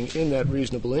questioning in that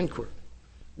reasonable inquiry.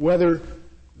 Whether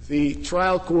the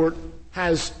trial court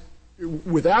has,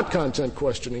 without content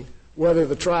questioning, whether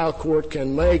the trial court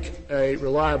can make a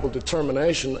reliable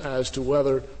determination as to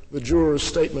whether the juror's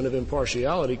statement of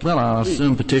impartiality. Well, I'll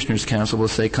assume petitioner's counsel will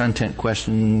say content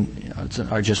questions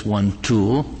are just one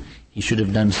tool. He should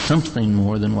have done something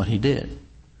more than what he did.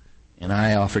 And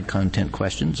I offered content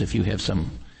questions. If you have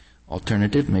some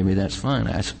alternative, maybe that's fine.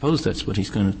 I suppose that's what he's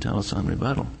going to tell us on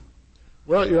rebuttal.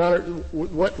 Well, Your Honor,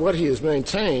 what he has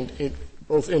maintained,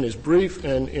 both in his brief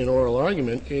and in oral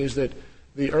argument, is that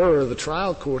the error of the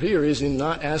trial court here is in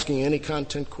not asking any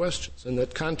content questions, and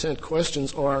that content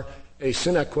questions are a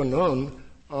sine qua non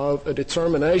of a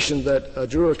determination that a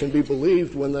juror can be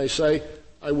believed when they say,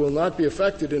 I will not be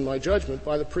affected in my judgment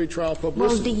by the pretrial publicity.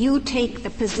 Well, do you take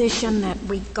the position that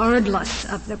regardless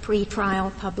of the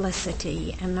pretrial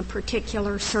publicity and the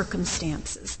particular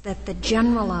circumstances, that the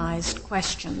generalized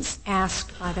questions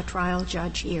asked by the trial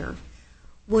judge here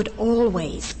would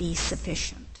always be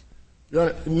sufficient?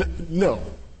 Your Honor, no.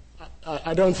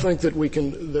 I don't think that we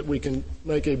can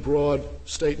make a broad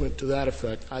statement to that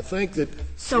effect. I think that.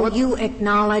 So you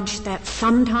acknowledge that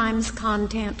sometimes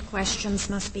content questions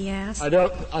must be asked? I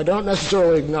don't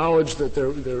necessarily acknowledge that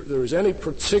there is any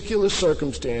particular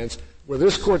circumstance where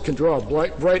this court can draw a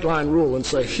bright line rule and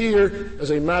say here,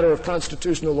 as a matter of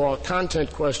constitutional law,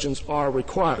 content questions are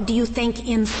required. Do you think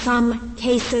in some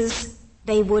cases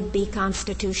they would be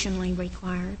constitutionally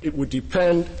required? It would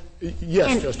depend.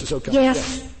 Yes, Justice O'Connor.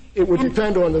 Yes. It would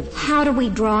depend on the. How do we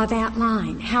draw that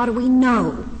line? How do we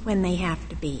know when they have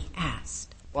to be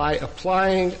asked? By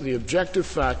applying the objective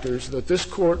factors that this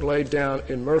court laid down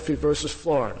in Murphy versus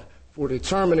Florida for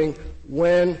determining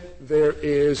when there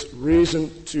is reason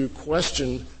to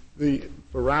question the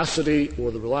veracity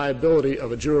or the reliability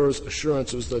of a juror's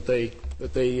assurances that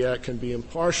they can be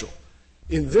impartial.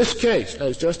 In this case,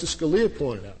 as Justice Scalia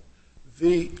pointed out,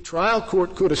 the trial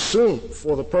court could assume,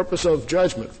 for the purpose of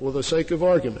judgment, for the sake of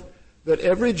argument, that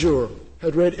every juror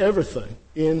had read everything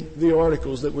in the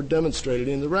articles that were demonstrated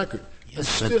in the record.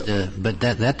 Yes, but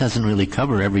that doesn't really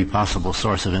cover every possible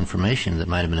source of information that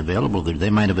might have been available. They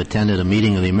might have attended a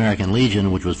meeting of the American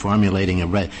Legion, which was formulating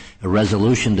a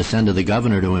resolution to send to the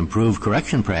governor to improve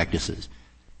correction practices.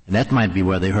 And that might be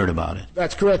where they heard about it.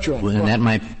 That's correct, Your Honor. And that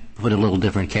might put a little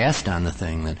different cast on the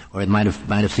thing, or it might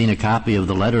have seen a copy of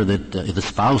the letter that the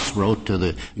spouse wrote to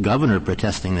the governor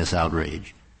protesting this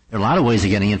outrage. There are a lot of ways of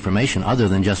getting information other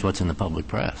than just what's in the public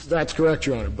press. That's correct,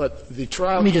 Your Honor. But the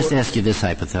trial. Let me just ask you this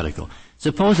hypothetical.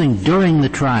 Supposing during the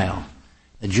trial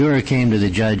a juror came to the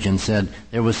judge and said,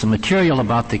 there was some material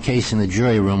about the case in the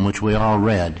jury room which we all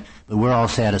read, but we're all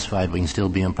satisfied we can still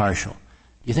be impartial.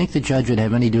 Do you think the judge would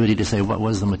have any duty to say what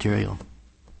was the material?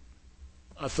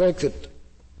 I think that,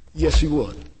 yes, he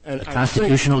would. And a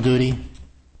constitutional duty?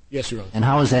 Yes, Your Honor. And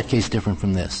how is that case different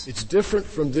from this? It's different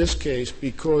from this case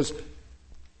because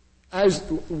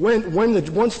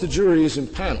once the jury is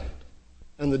impaneled,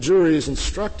 and the jury is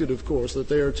instructed, of course, that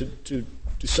they are to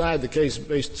decide the case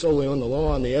based solely on the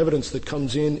law and the evidence that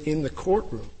comes in the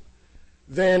courtroom,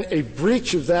 then a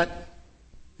breach of that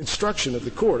instruction of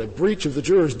the court, a breach of the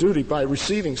juror's duty by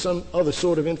receiving some other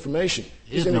sort of information.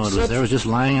 He didn't know it was there. It was just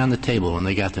lying on the table when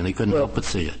they got there. They couldn't help but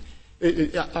see it.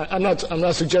 I'm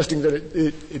not suggesting that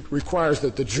it requires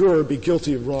that the juror be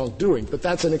guilty of wrongdoing, but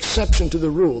that's an exception to the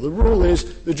rule. The rule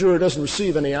is the juror doesn't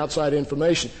receive any outside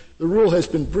information. The rule has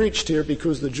been breached here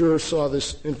because the juror saw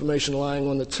this information lying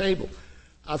on the table.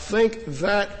 I think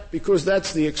that, because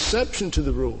that's the exception to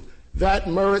the rule, that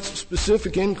merits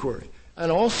specific inquiry.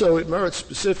 And also it merits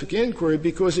specific inquiry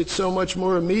because it's so much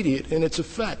more immediate in its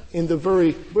effect in the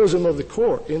very bosom of the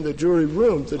court, in the jury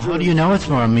room. How do you know it's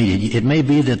more immediate? It may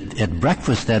be that at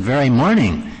breakfast that very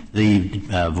morning the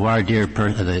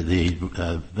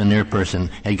veneer person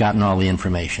had gotten all the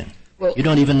information. Well, you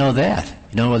don't even know that.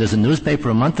 You don't know whether it's a newspaper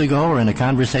a month ago or in a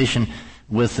conversation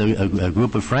with a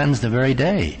group of friends the very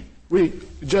day.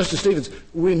 Justice Stevens,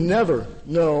 we never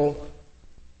know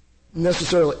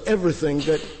necessarily everything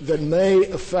that may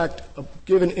affect a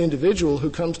given individual who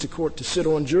comes to court to sit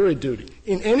on jury duty.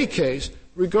 In any case,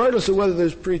 regardless of whether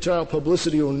there's pretrial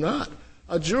publicity or not,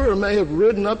 a juror may have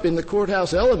ridden up in the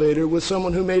courthouse elevator with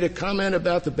someone who made a comment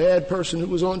about the bad person who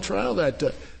was on trial that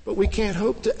day. But we can't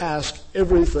hope to ask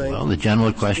everything. Well, the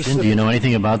general question, do you know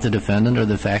anything about the defendant or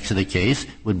the facts of the case,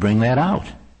 would bring that out.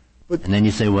 And then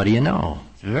you say, what do you know?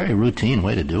 It's a very routine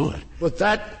way to do it. But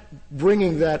that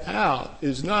bringing that out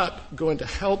is not going to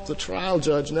help the trial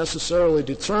judge necessarily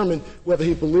determine whether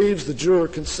he believes the juror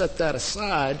can set that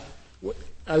aside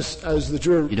as the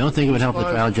juror. You don't think it would help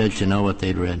the trial judge to know what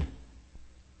they'd read?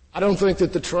 I don't think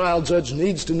that the trial judge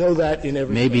needs to know that in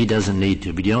every Maybe he doesn't need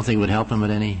to, but you don't think it would help him at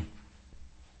any?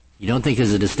 You don't think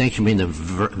there's a distinction between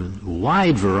the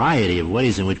wide variety of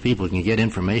ways in which people can get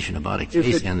information about a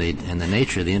case and the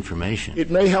nature of the information?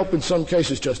 It may help in some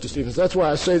cases, Justice Stevens. That's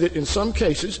why I say that in some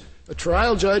cases, a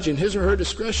trial judge in his or her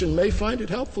discretion may find it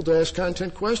helpful to ask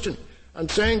content questions. I'm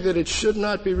saying that it should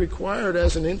not be required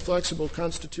as an inflexible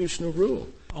constitutional rule.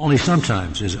 Only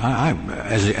sometimes, as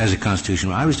a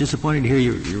constitutional. I was disappointed to hear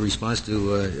your response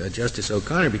to Justice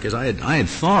O'Connor, because I had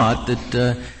thought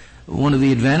that one of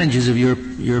the advantages of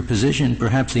your position,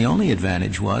 perhaps the only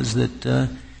advantage, was that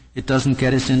it doesn't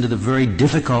get us into the very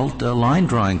difficult line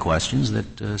drawing questions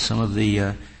that some of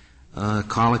the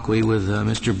colloquy with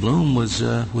Mr. Bloom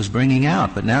was bringing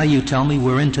out. But now you tell me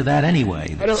we're into that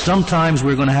anyway. Sometimes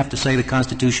we're going to have to say the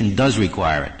Constitution does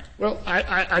require it. Well,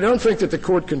 I don't think that the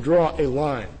Court can draw a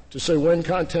line to say when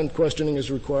content questioning is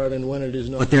required and when it is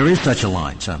not. But there is such a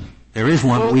line, son. There is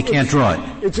one, but we can't draw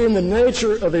it. It's in the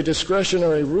nature of a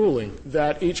discretionary ruling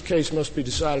that each case must be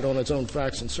decided on its own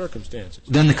facts and circumstances.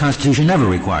 Then the Constitution never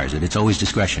requires it. It's always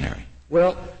discretionary.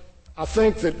 Well, I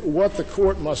think that what the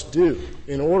Court must do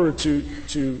in order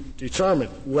to determine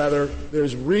whether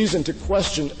there's reason to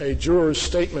question a juror's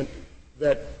statement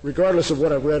that, regardless of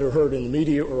what I've read or heard in the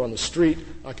media or on the street,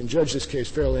 I can judge this case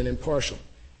fairly and impartially,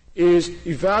 is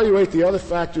evaluate the other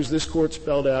factors this Court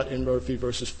spelled out in Murphy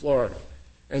versus Florida.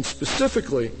 And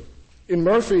specifically, in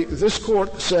Murphy, this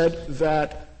Court said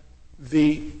that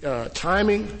the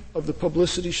timing of the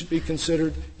publicity should be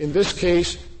considered. In this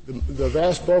case, the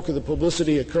vast bulk of the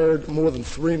publicity occurred more than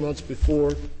 3 months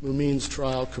before Mumin's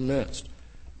trial commenced.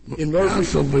 In Murphy,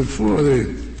 Counsel, before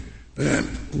that,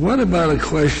 what about a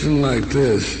question like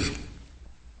this?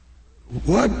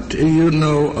 What do you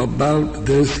know about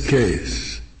this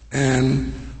case,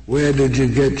 and where did you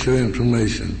get your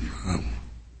information from?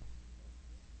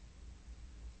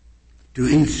 To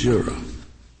each juror.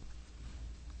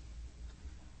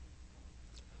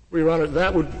 Your Honor,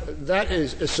 that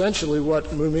is essentially what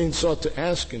Mumin sought to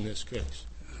ask in this case.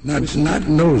 Not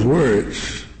in those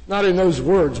words. Not in those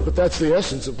words, but that's the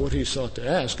essence of what he sought to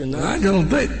ask. And I don't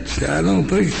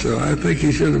think so. I think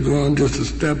he should have gone just a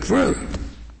step further.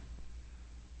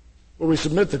 Well, we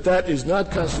submit that is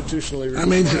not constitutionally required. I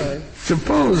mean,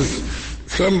 suppose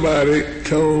somebody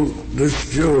told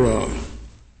this juror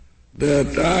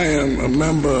that I am a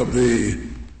member of the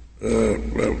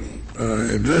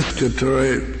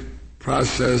investigatory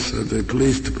process of the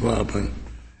police department,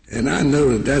 and I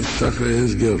know that sucker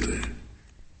is guilty.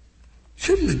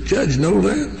 Shouldn't the judge know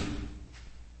that?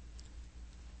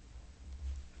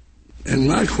 And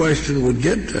my question would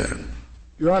get that.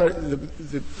 Your Honor,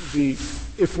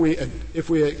 if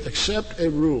we accept a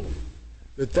rule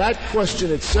that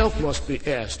question itself must be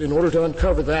asked in order to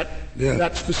uncover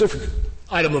that specific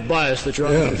item of bias that Your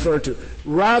Honor referred to,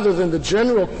 rather than the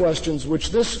general questions which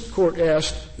this Court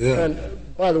asked, and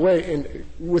by the way,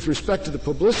 with respect to the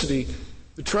publicity,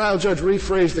 the trial judge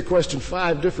rephrased the question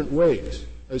 5 different ways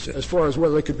as far as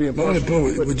whether it could be impartial.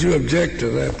 Would you object to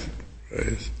that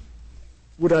phrase?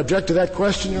 Would I object to that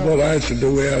question, Your Honor? Well, answer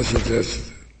the way I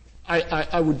suggested.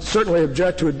 I would certainly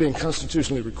object to it being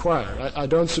constitutionally required. I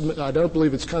don't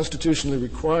believe it's constitutionally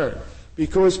required,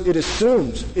 because it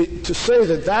assumes to say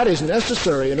that is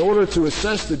necessary in order to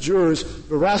assess the juror's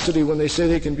veracity when they say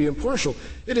they can be impartial.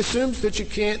 It assumes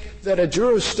that a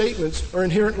juror's statements are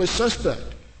inherently suspect.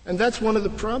 And that's one of the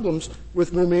problems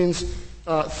with Mumin's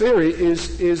theory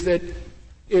is that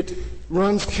it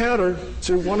runs counter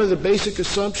to one of the basic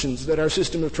assumptions that our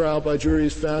system of trial by jury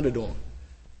is founded on.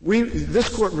 This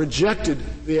Court rejected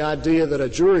the idea that a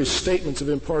jury's statements of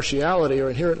impartiality are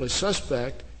inherently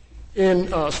suspect in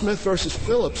Smith versus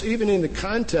Phillips, even in the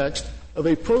context of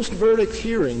a post-verdict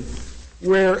hearing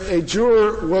where a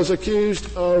juror was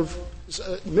accused of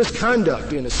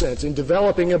misconduct, in a sense, in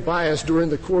developing a bias during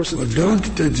the course of the trial.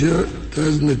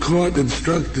 Doesn't the Court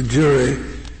instruct the jury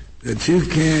that you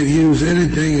can't use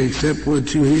anything except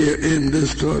what you hear in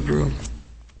this courtroom?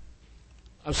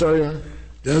 I'm sorry, Your Honor?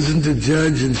 Doesn't the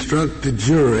judge instruct the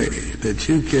jury that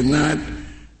you cannot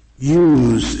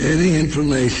use any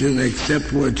information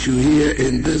except what you hear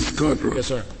in this courtroom? Yes,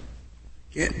 sir.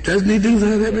 Doesn't he do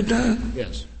that every time?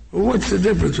 Yes. Well, what's the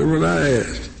difference from what I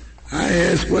asked? I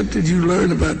asked, what did you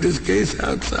learn about this case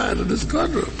outside of this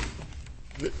courtroom?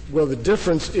 Well, the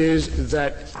difference is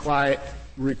that by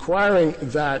requiring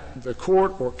that the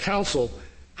court or counsel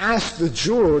ask the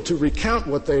juror to recount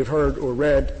what they've heard or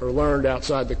read or learned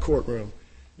outside the courtroom,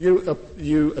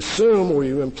 you assume or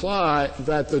you imply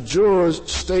that the juror's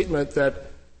statement that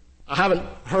I haven't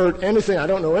heard anything, I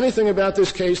don't know anything about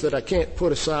this case that I can't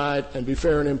put aside and be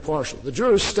fair and impartial. The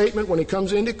juror's statement when he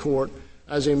comes into court,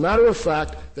 as a matter of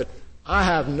fact, that I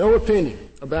have no opinion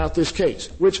about this case,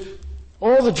 which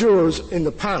All the jurors in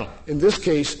the panel, in this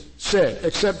case, said,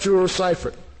 except Juror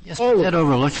Seifert. Yes, but that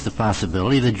overlooks the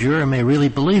possibility the juror may really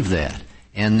believe that.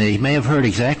 And they may have heard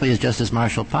exactly as Justice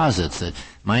Marshall posits, that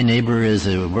my neighbor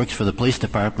works for the police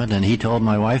department and he told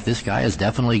my wife this guy is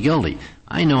definitely guilty.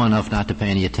 I know enough not to pay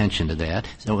any attention to that.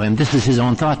 And this is his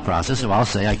own thought process, so I'll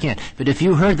say I can't. But if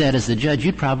you heard that as the judge,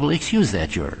 you'd probably excuse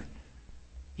that juror,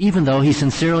 even though he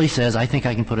sincerely says, I think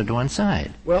I can put it to one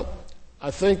side. Well,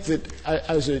 I think that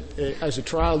as a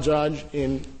trial judge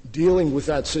in dealing with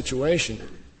that situation,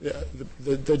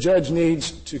 the judge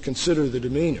needs to consider the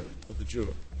demeanor of the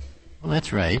juror. Well,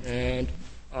 that's right. And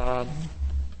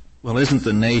well, isn't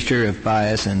the nature of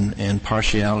bias and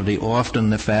partiality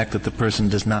often the fact that the person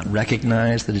does not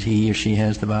recognize that he or she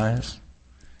has the bias?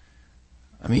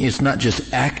 I mean, it's not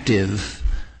just active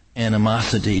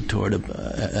animosity toward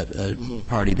a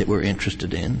party that we're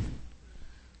interested in,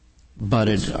 but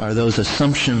are those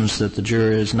assumptions that the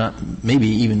juror is not maybe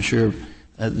even sure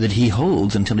that he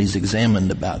holds until he's examined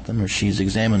about them or she's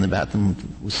examined about them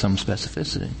with some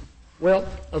specificity? Well,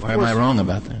 of course. Or am I wrong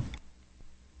about that?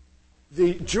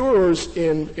 The jurors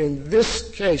in this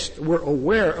case were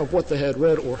aware of what they had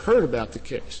read or heard about the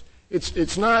case.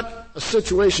 It's not a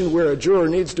situation where a juror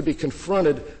needs to be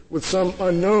confronted with some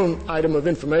unknown item of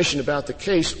information about the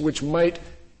case which might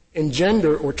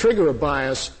engender or trigger a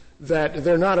bias that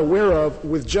they're not aware of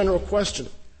with general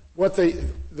questioning.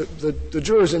 The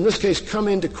jurors in this case come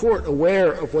into court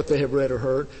aware of what they have read or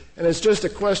heard, and it's just a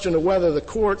question of whether the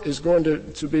court is going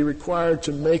to be required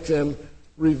to make them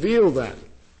reveal that.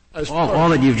 All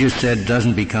that you've just said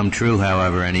doesn't become true,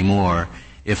 however, anymore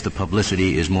if the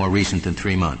publicity is more recent than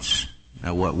 3 months.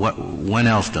 Now, when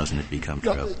else doesn't it become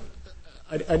true? No,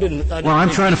 I didn't. Well, I'm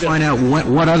trying to find out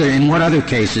in what other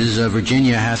cases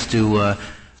Virginia has to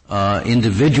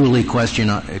individually question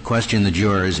the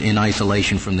jurors in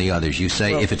isolation from the others. You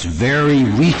say if it's very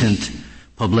recent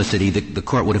publicity, the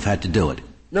court would have had to do it.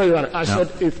 No, Your Honor. I said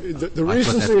if the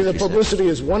recency of the publicity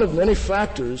is one of many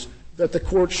factors that the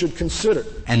court should consider.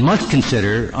 And must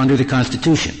consider under the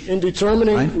Constitution. In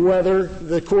determining whether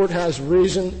the court has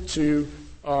reason to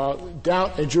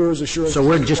doubt a juror's assurance. So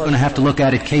we're just going to have to look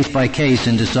at it case by case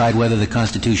and decide whether the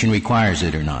Constitution requires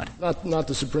it or not. Not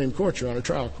the Supreme Court, Your Honor.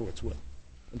 Trial courts will.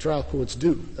 And trial courts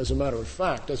do, as a matter of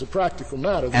fact, as a practical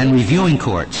matter. And reviewing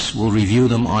courts will review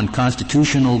them on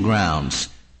constitutional grounds.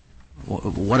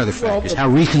 What other factors? How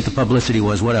recent the publicity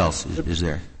was, what else is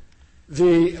there?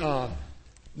 The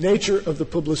nature of the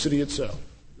publicity itself.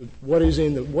 What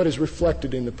is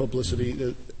reflected in the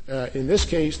publicity. In this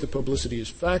case, the publicity is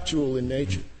factual in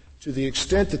nature. To the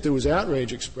extent that there was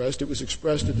outrage expressed, it was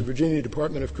expressed at the Virginia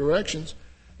Department of Corrections.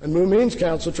 And Mumin's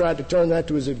counsel tried to turn that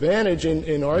to his advantage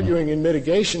in arguing in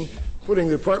mitigation, putting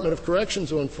the Department of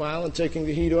Corrections on file and taking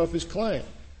the heat off his client.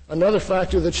 Another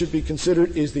factor that should be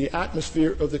considered is the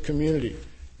atmosphere of the community.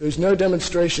 There's no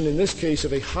demonstration in this case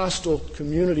of a hostile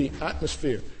community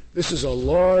atmosphere. This is a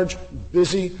large,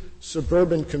 busy,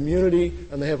 suburban community,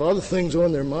 and they have other things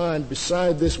on their mind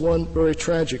beside this one very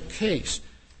tragic case.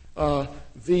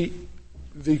 The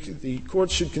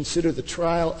court should consider the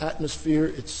trial atmosphere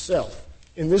itself.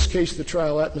 In this case, the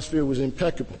trial atmosphere was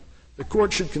impeccable. The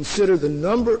court should consider the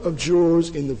number of jurors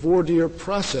in the voir dire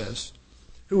process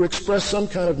who expressed some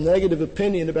kind of negative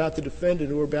opinion about the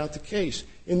defendant or about the case.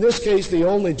 In this case, the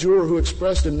only juror who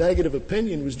expressed a negative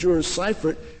opinion was Juror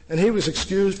Seifert, and he was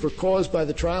excused for cause by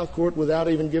the trial court without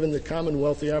even giving the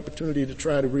Commonwealth the opportunity to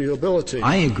try to rehabilitate.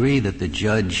 I agree that the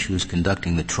judge who's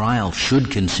conducting the trial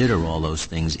should consider all those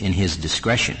things in his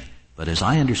discretion. But as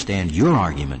I understand your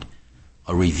argument,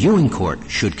 a reviewing court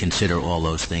should consider all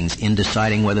those things in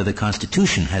deciding whether the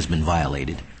Constitution has been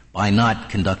violated by not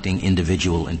conducting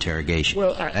individual interrogation.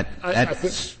 Well,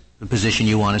 that's the position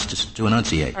you want us to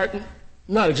enunciate.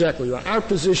 Not exactly. Our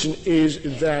position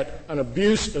is that an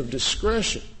abuse of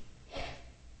discretion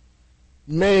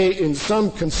may, in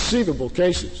some conceivable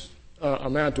cases,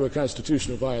 amount to a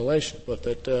constitutional violation, but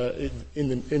that in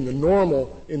the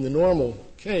normal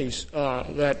case,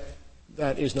 that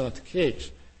is not the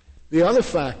case. The other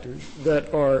factors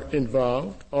that are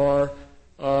involved are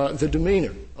the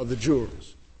demeanor of the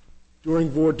jurors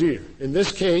during voir dire. In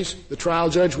this case, the trial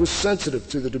judge was sensitive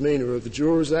to the demeanor of the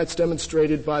jurors. That's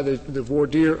demonstrated by the voir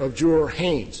dire of Juror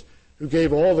Haynes, who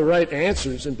gave all the right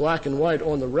answers in black and white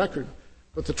on the record.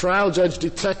 But the trial judge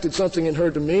detected something in her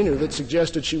demeanor that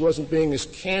suggested she wasn't being as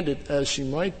candid as she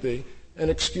might be and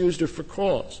excused her for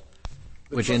cause.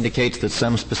 Which indicates that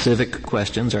some specific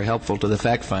questions are helpful to the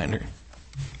fact finder.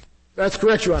 That's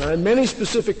correct, Your Honor. And many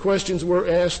specific questions were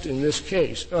asked in this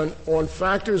case on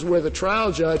factors where the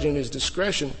trial judge in his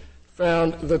discretion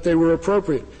found that they were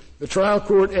appropriate. The trial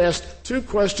court asked two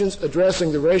questions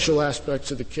addressing the racial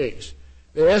aspects of the case.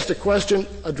 They asked a question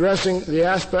addressing the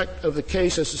aspect of the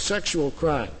case as a sexual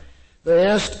crime. They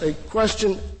asked a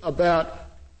question about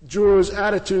jurors'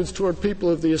 attitudes toward people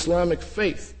of the Islamic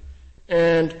faith.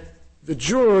 And the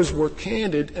jurors were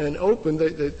candid and open. They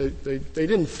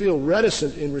didn't feel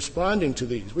reticent in responding to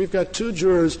these. We've got two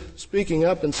jurors speaking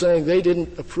up and saying they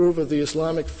didn't approve of the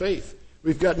Islamic faith.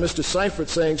 We've got Mr. Seifert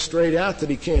saying straight out that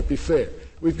he can't be fair.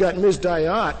 We've got Ms.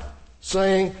 Dayat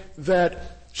saying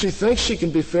that she thinks she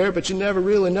can be fair, but you never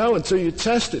really know until you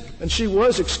test it. And she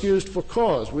was excused for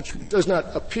cause, which does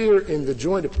not appear in the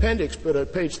joint appendix, but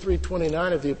at page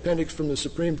 329 of the appendix from the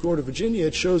Supreme Court of Virginia,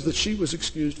 it shows that she was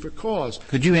excused for cause.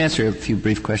 Could you answer a few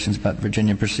brief questions about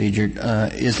Virginia procedure?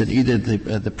 Is it either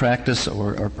the practice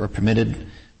or permitted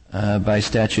by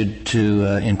statute to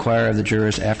inquire of the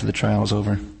jurors after the trial is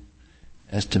over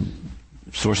as to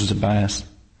sources of bias?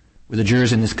 Were the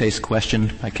jurors in this case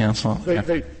questioned by counsel?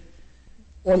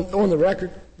 On the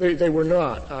record, they were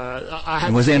not.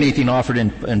 And was there anything offered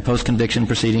in post-conviction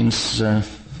proceedings to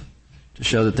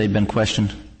show that they'd been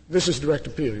questioned? This is direct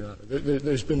appeal, Your Honor.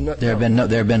 There's been no. There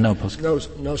have been no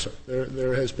post-conviction. No, sir.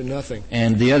 There has been nothing.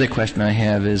 And the other question I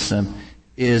have is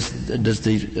does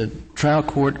the trial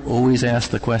court always ask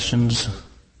the questions?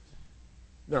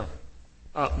 No.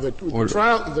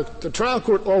 The trial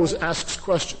court always asks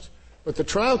questions. But the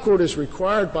trial court is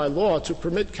required by law to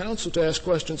permit counsel to ask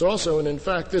questions also, and in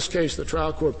fact, this case, the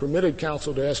trial court permitted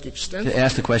counsel to ask extensive. To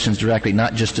ask the questions directly,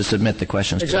 not just to submit the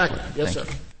questions. Exactly. Yes, sir.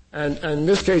 And in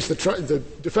this case, the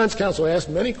defense counsel asked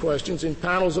many questions in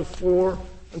panels of 4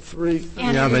 and 3.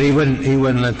 Yeah, but he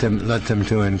wouldn't let them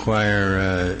to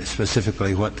inquire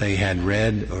specifically what they had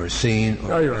read or seen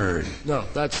or heard. No,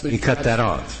 he cut that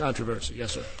off. Controversy.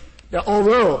 Yes, sir. Now,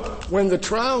 although when the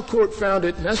trial court found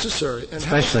it necessary, and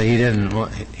especially he didn't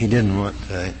want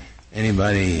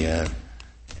anybody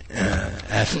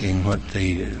asking what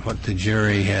the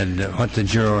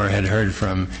juror had heard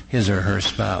from his or her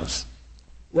spouse.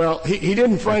 Well, he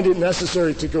didn't find it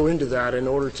necessary to go into that in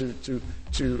order to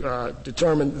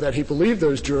determine that he believed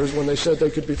those jurors when they said they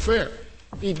could be fair.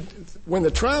 When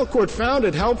the trial court found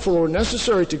it helpful or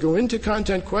necessary to go into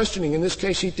content questioning, in this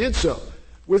case he did so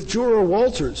with Juror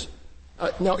Walters.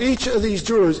 Now, each of these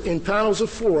jurors in panels of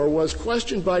 4 was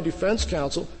questioned by defense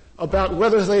counsel about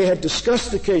whether they had discussed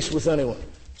the case with anyone.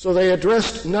 So they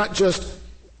addressed not just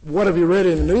what have you read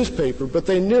in the newspaper, but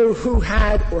they knew who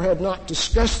had or had not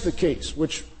discussed the case,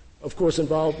 which, of course,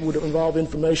 would involve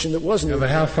information that wasn't. Yeah,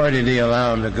 but how far did he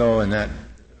allow them to go in that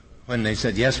when they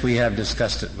said, yes, we have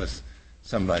discussed it with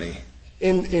somebody?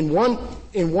 In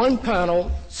one panel,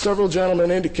 several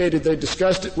gentlemen indicated they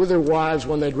discussed it with their wives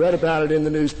when they'd read about it in the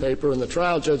newspaper, and the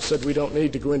trial judge said we don't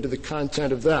need to go into the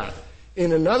content of that.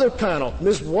 In another panel,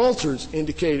 Ms. Walters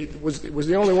was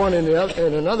the only one in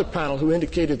another panel who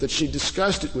indicated that she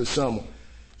discussed it with someone.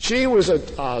 She was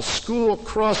a school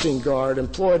crossing guard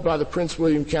employed by the Prince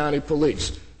William County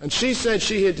Police, and she said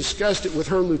she had discussed it with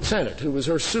her lieutenant, who was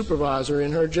her supervisor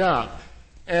in her job.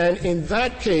 And in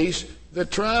that case, the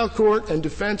trial court and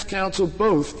defense counsel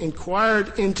both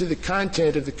inquired into the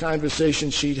content of the conversation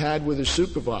she'd had with her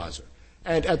supervisor.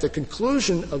 And at the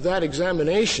conclusion of that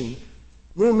examination,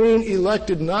 Mumeen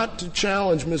elected not to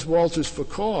challenge Ms. Walters for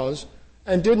cause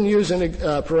and didn't use any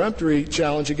peremptory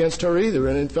challenge against her either.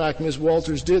 And in fact, Ms.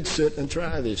 Walters did sit and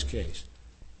try this case.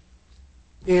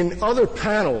 In other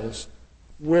panels,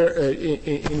 where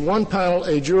in one panel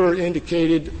a juror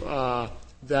indicated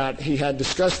that he had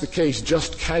discussed the case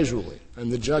just casually, and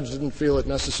the judge didn't feel it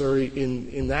necessary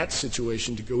in that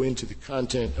situation to go into the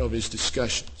content of his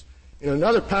discussions. In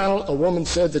another panel, a woman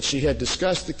said that she had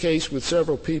discussed the case with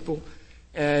several people,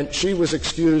 and she was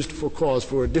excused for cause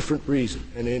for a different reason.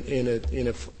 And in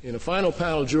a final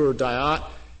panel, Juror Dayat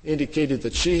indicated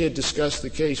that she had discussed the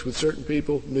case with certain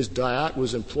people. Ms. Dayat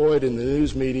was employed in the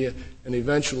news media, and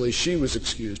eventually she was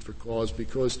excused for cause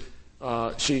because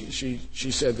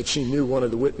she said that she knew one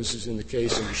of the witnesses in the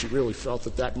case, and she really felt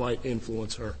that might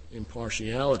influence her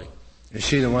impartiality. Is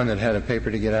she the one that had a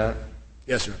paper to get out?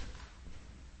 Yes, sir.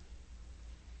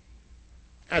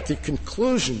 At the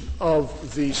conclusion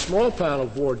of the small panel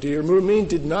voir dire, Mumeen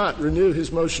did not renew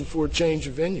his motion for a change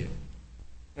of venue.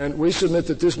 And we submit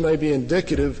that this may be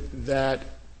indicative that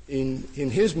in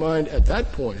his mind at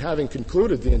that point, having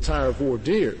concluded the entire voir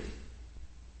dire,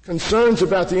 concerns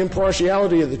about the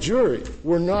impartiality of the jury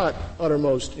were not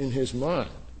uttermost in his mind.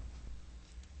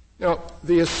 Now,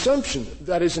 the assumption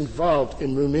that is involved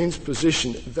in Mumin's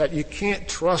position that you can't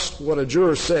trust what a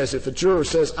juror says if a juror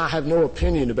says, I have no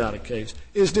opinion about a case,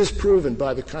 is disproven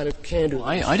by the kind of candor. Well,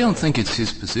 I don't think it's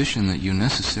his position that you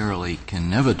necessarily can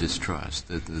never distrust,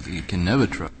 that you can never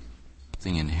trust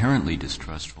something inherently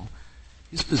distrustful.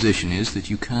 His position is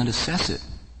that you can't assess it,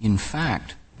 in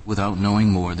fact, without knowing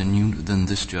more than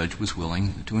this judge was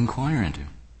willing to inquire into.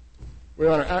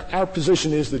 Well, Your Honor, our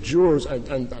position is that jurors,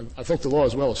 and I think the law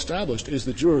is well established, is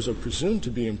that jurors are presumed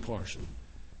to be impartial.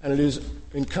 And it is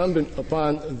incumbent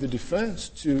upon the defense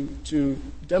to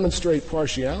demonstrate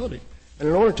partiality. And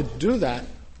in order to do that,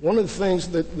 one of the things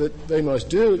that they must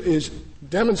do is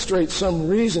demonstrate some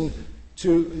reason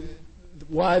to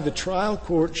why the trial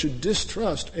court should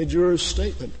distrust a juror's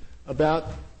statement about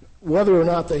whether or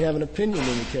not they have an opinion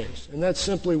in the case. And that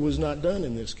simply was not done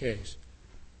in this case.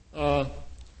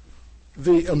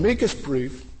 The amicus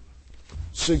brief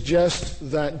suggests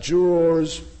that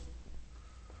jurors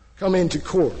come into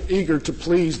court eager to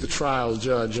please the trial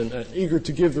judge and eager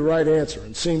to give the right answer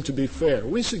and seem to be fair.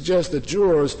 We suggest that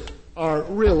jurors are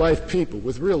real-life people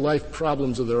with real-life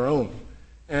problems of their own,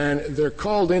 and they're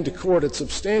called into court at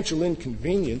substantial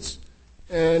inconvenience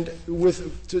and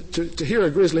to hear a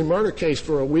grisly murder case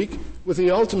for a week with the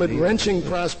ultimate wrenching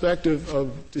prospect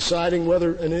of deciding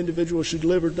whether an individual should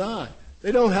live or die.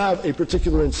 They don't have a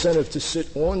particular incentive to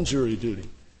sit on jury duty.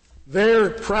 Their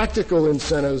practical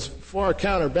incentives far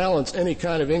counterbalance any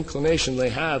kind of inclination they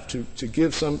have to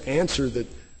give some answer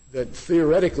that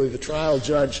theoretically the trial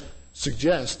judge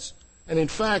suggests. And in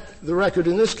fact, the record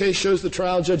in this case shows the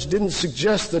trial judge didn't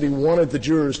suggest that he wanted the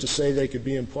jurors to say they could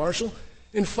be impartial.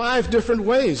 In 5 different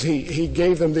ways he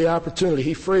gave them the opportunity.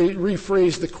 He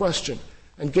rephrased the question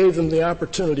and gave them the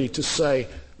opportunity to say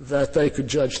that they could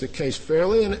judge the case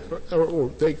fairly, or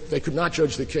they could not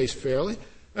judge the case fairly.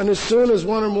 And as soon as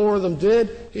one or more of them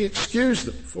did, he excused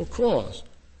them for cause.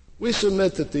 We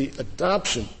submit that the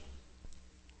adoption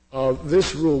of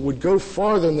this rule would go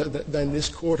farther than this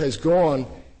court has gone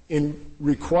in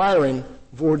requiring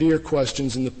voir dire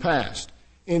questions in the past.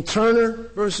 In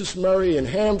Turner versus Murray and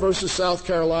Ham versus South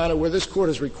Carolina, where this court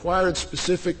has required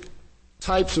specific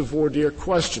types of voir dire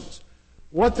questions,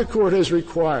 what the court has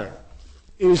required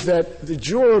is that the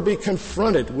juror be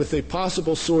confronted with a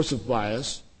possible source of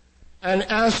bias and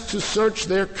asked to search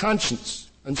their conscience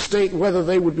and state whether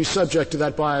they would be subject to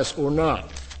that bias or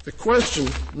not. The question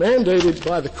mandated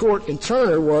by the court in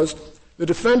Turner was, the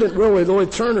defendant, Willie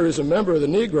Lloyd Turner, is a member of the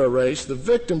Negro race. The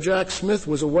victim, Jack Smith,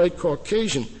 was a white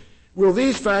Caucasian. Will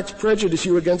these facts prejudice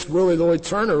you against Willie Lloyd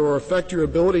Turner or affect your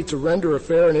ability to render a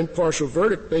fair and impartial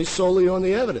verdict based solely on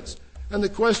the evidence? And the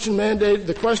questions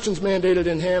mandated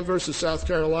in Ham versus South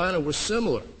Carolina were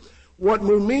similar. What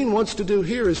Mumin wants to do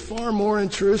here is far more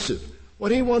intrusive.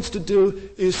 What he wants to do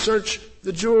is search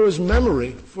the juror's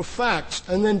memory for facts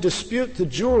and then dispute the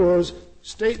juror's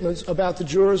statements about the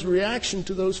juror's reaction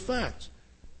to those facts.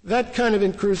 That kind of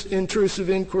intrusive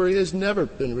inquiry has never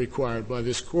been required by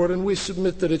this court, and we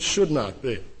submit that it should not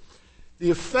be.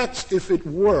 The effects, if it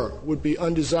were, would be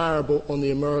undesirable on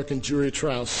the American jury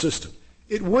trial system.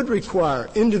 It would require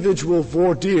individual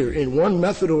voir dire in one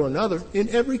method or another in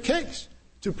every case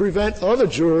to prevent other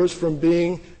jurors from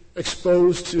being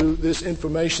exposed to this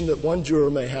information that one juror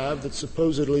may have that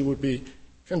supposedly would be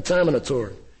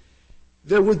contaminatory.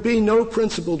 There would be no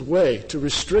principled way to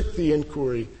restrict the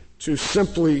inquiry to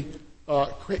simply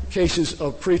cases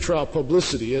of pretrial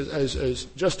publicity, as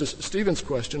Justice Stevens'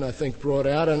 question, I think, brought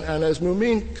out, and as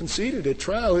Mumin conceded at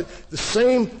trial, the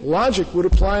same logic would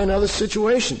apply in other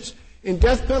situations. In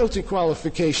death penalty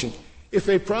qualification, if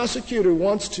a prosecutor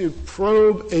wants to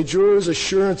probe a juror's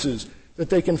assurances that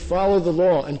they can follow the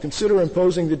law and consider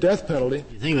imposing the death penalty.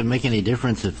 Do you think it would make any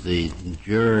difference if the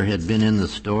juror had been in the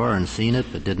store and seen it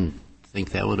but didn't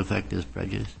think that would affect his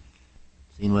prejudice?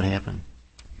 Seen what happened?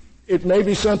 It may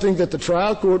be something that the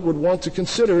trial court would want to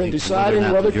consider in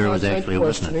deciding whether content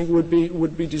questioning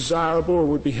would be desirable or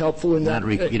would be helpful in that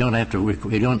case.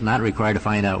 You're not required to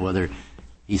find out whether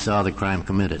he saw the crime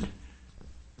committed.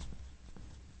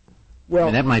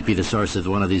 Well, that might be the source of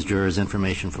one of these jurors'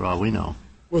 information for all we know.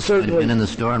 Well, certainly. I've been in the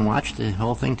store and watched the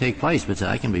whole thing take place, but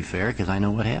I can be fair because I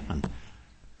know what happened.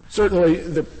 Certainly,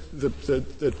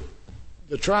 the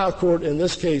trial court in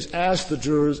this case asked the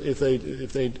jurors if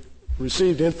they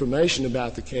received information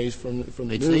about the case from the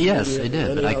news. They'd say yes, they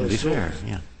did, but I can be fair.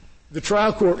 Yeah. The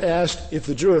trial court asked if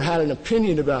the juror had an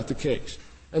opinion about the case,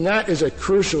 and that is a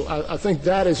crucial. I think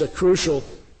that is a crucial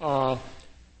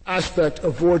aspect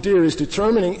of voir dire, is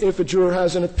determining if a juror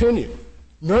has an opinion.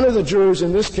 None of the jurors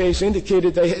in this case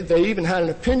indicated they even had an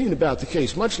opinion about the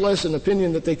case, much less an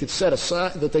opinion that they could set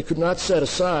aside, that they could not set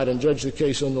aside and judge the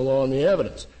case on the law and the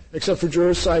evidence, except for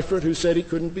Juror Seifert, who said he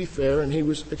couldn't be fair and he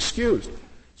was excused.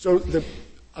 So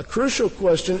a crucial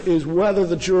question is whether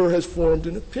the juror has formed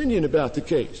an opinion about the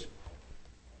case.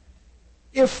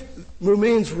 If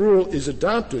Mumin's rule is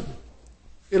adopted,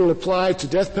 it'll apply to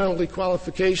death penalty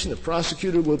qualification. The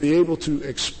prosecutor will be able to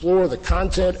explore the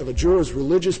content of a juror's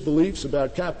religious beliefs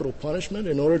about capital punishment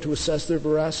in order to assess their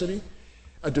veracity.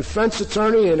 A defense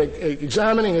attorney in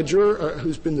examining a juror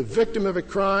who's been the victim of a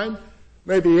crime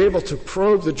may be able to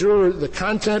probe the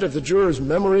content of the juror's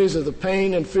memories of the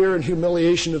pain and fear and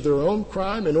humiliation of their own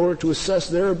crime in order to assess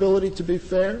their ability to be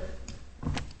fair.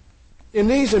 In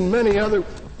these and many other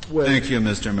ways. Thank you,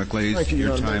 Mr. McLeese.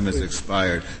 Your time has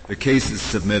expired. The case is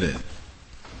submitted.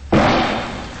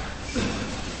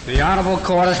 The Honorable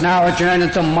Court is now adjourned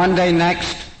until Monday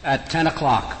next at 10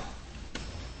 o'clock.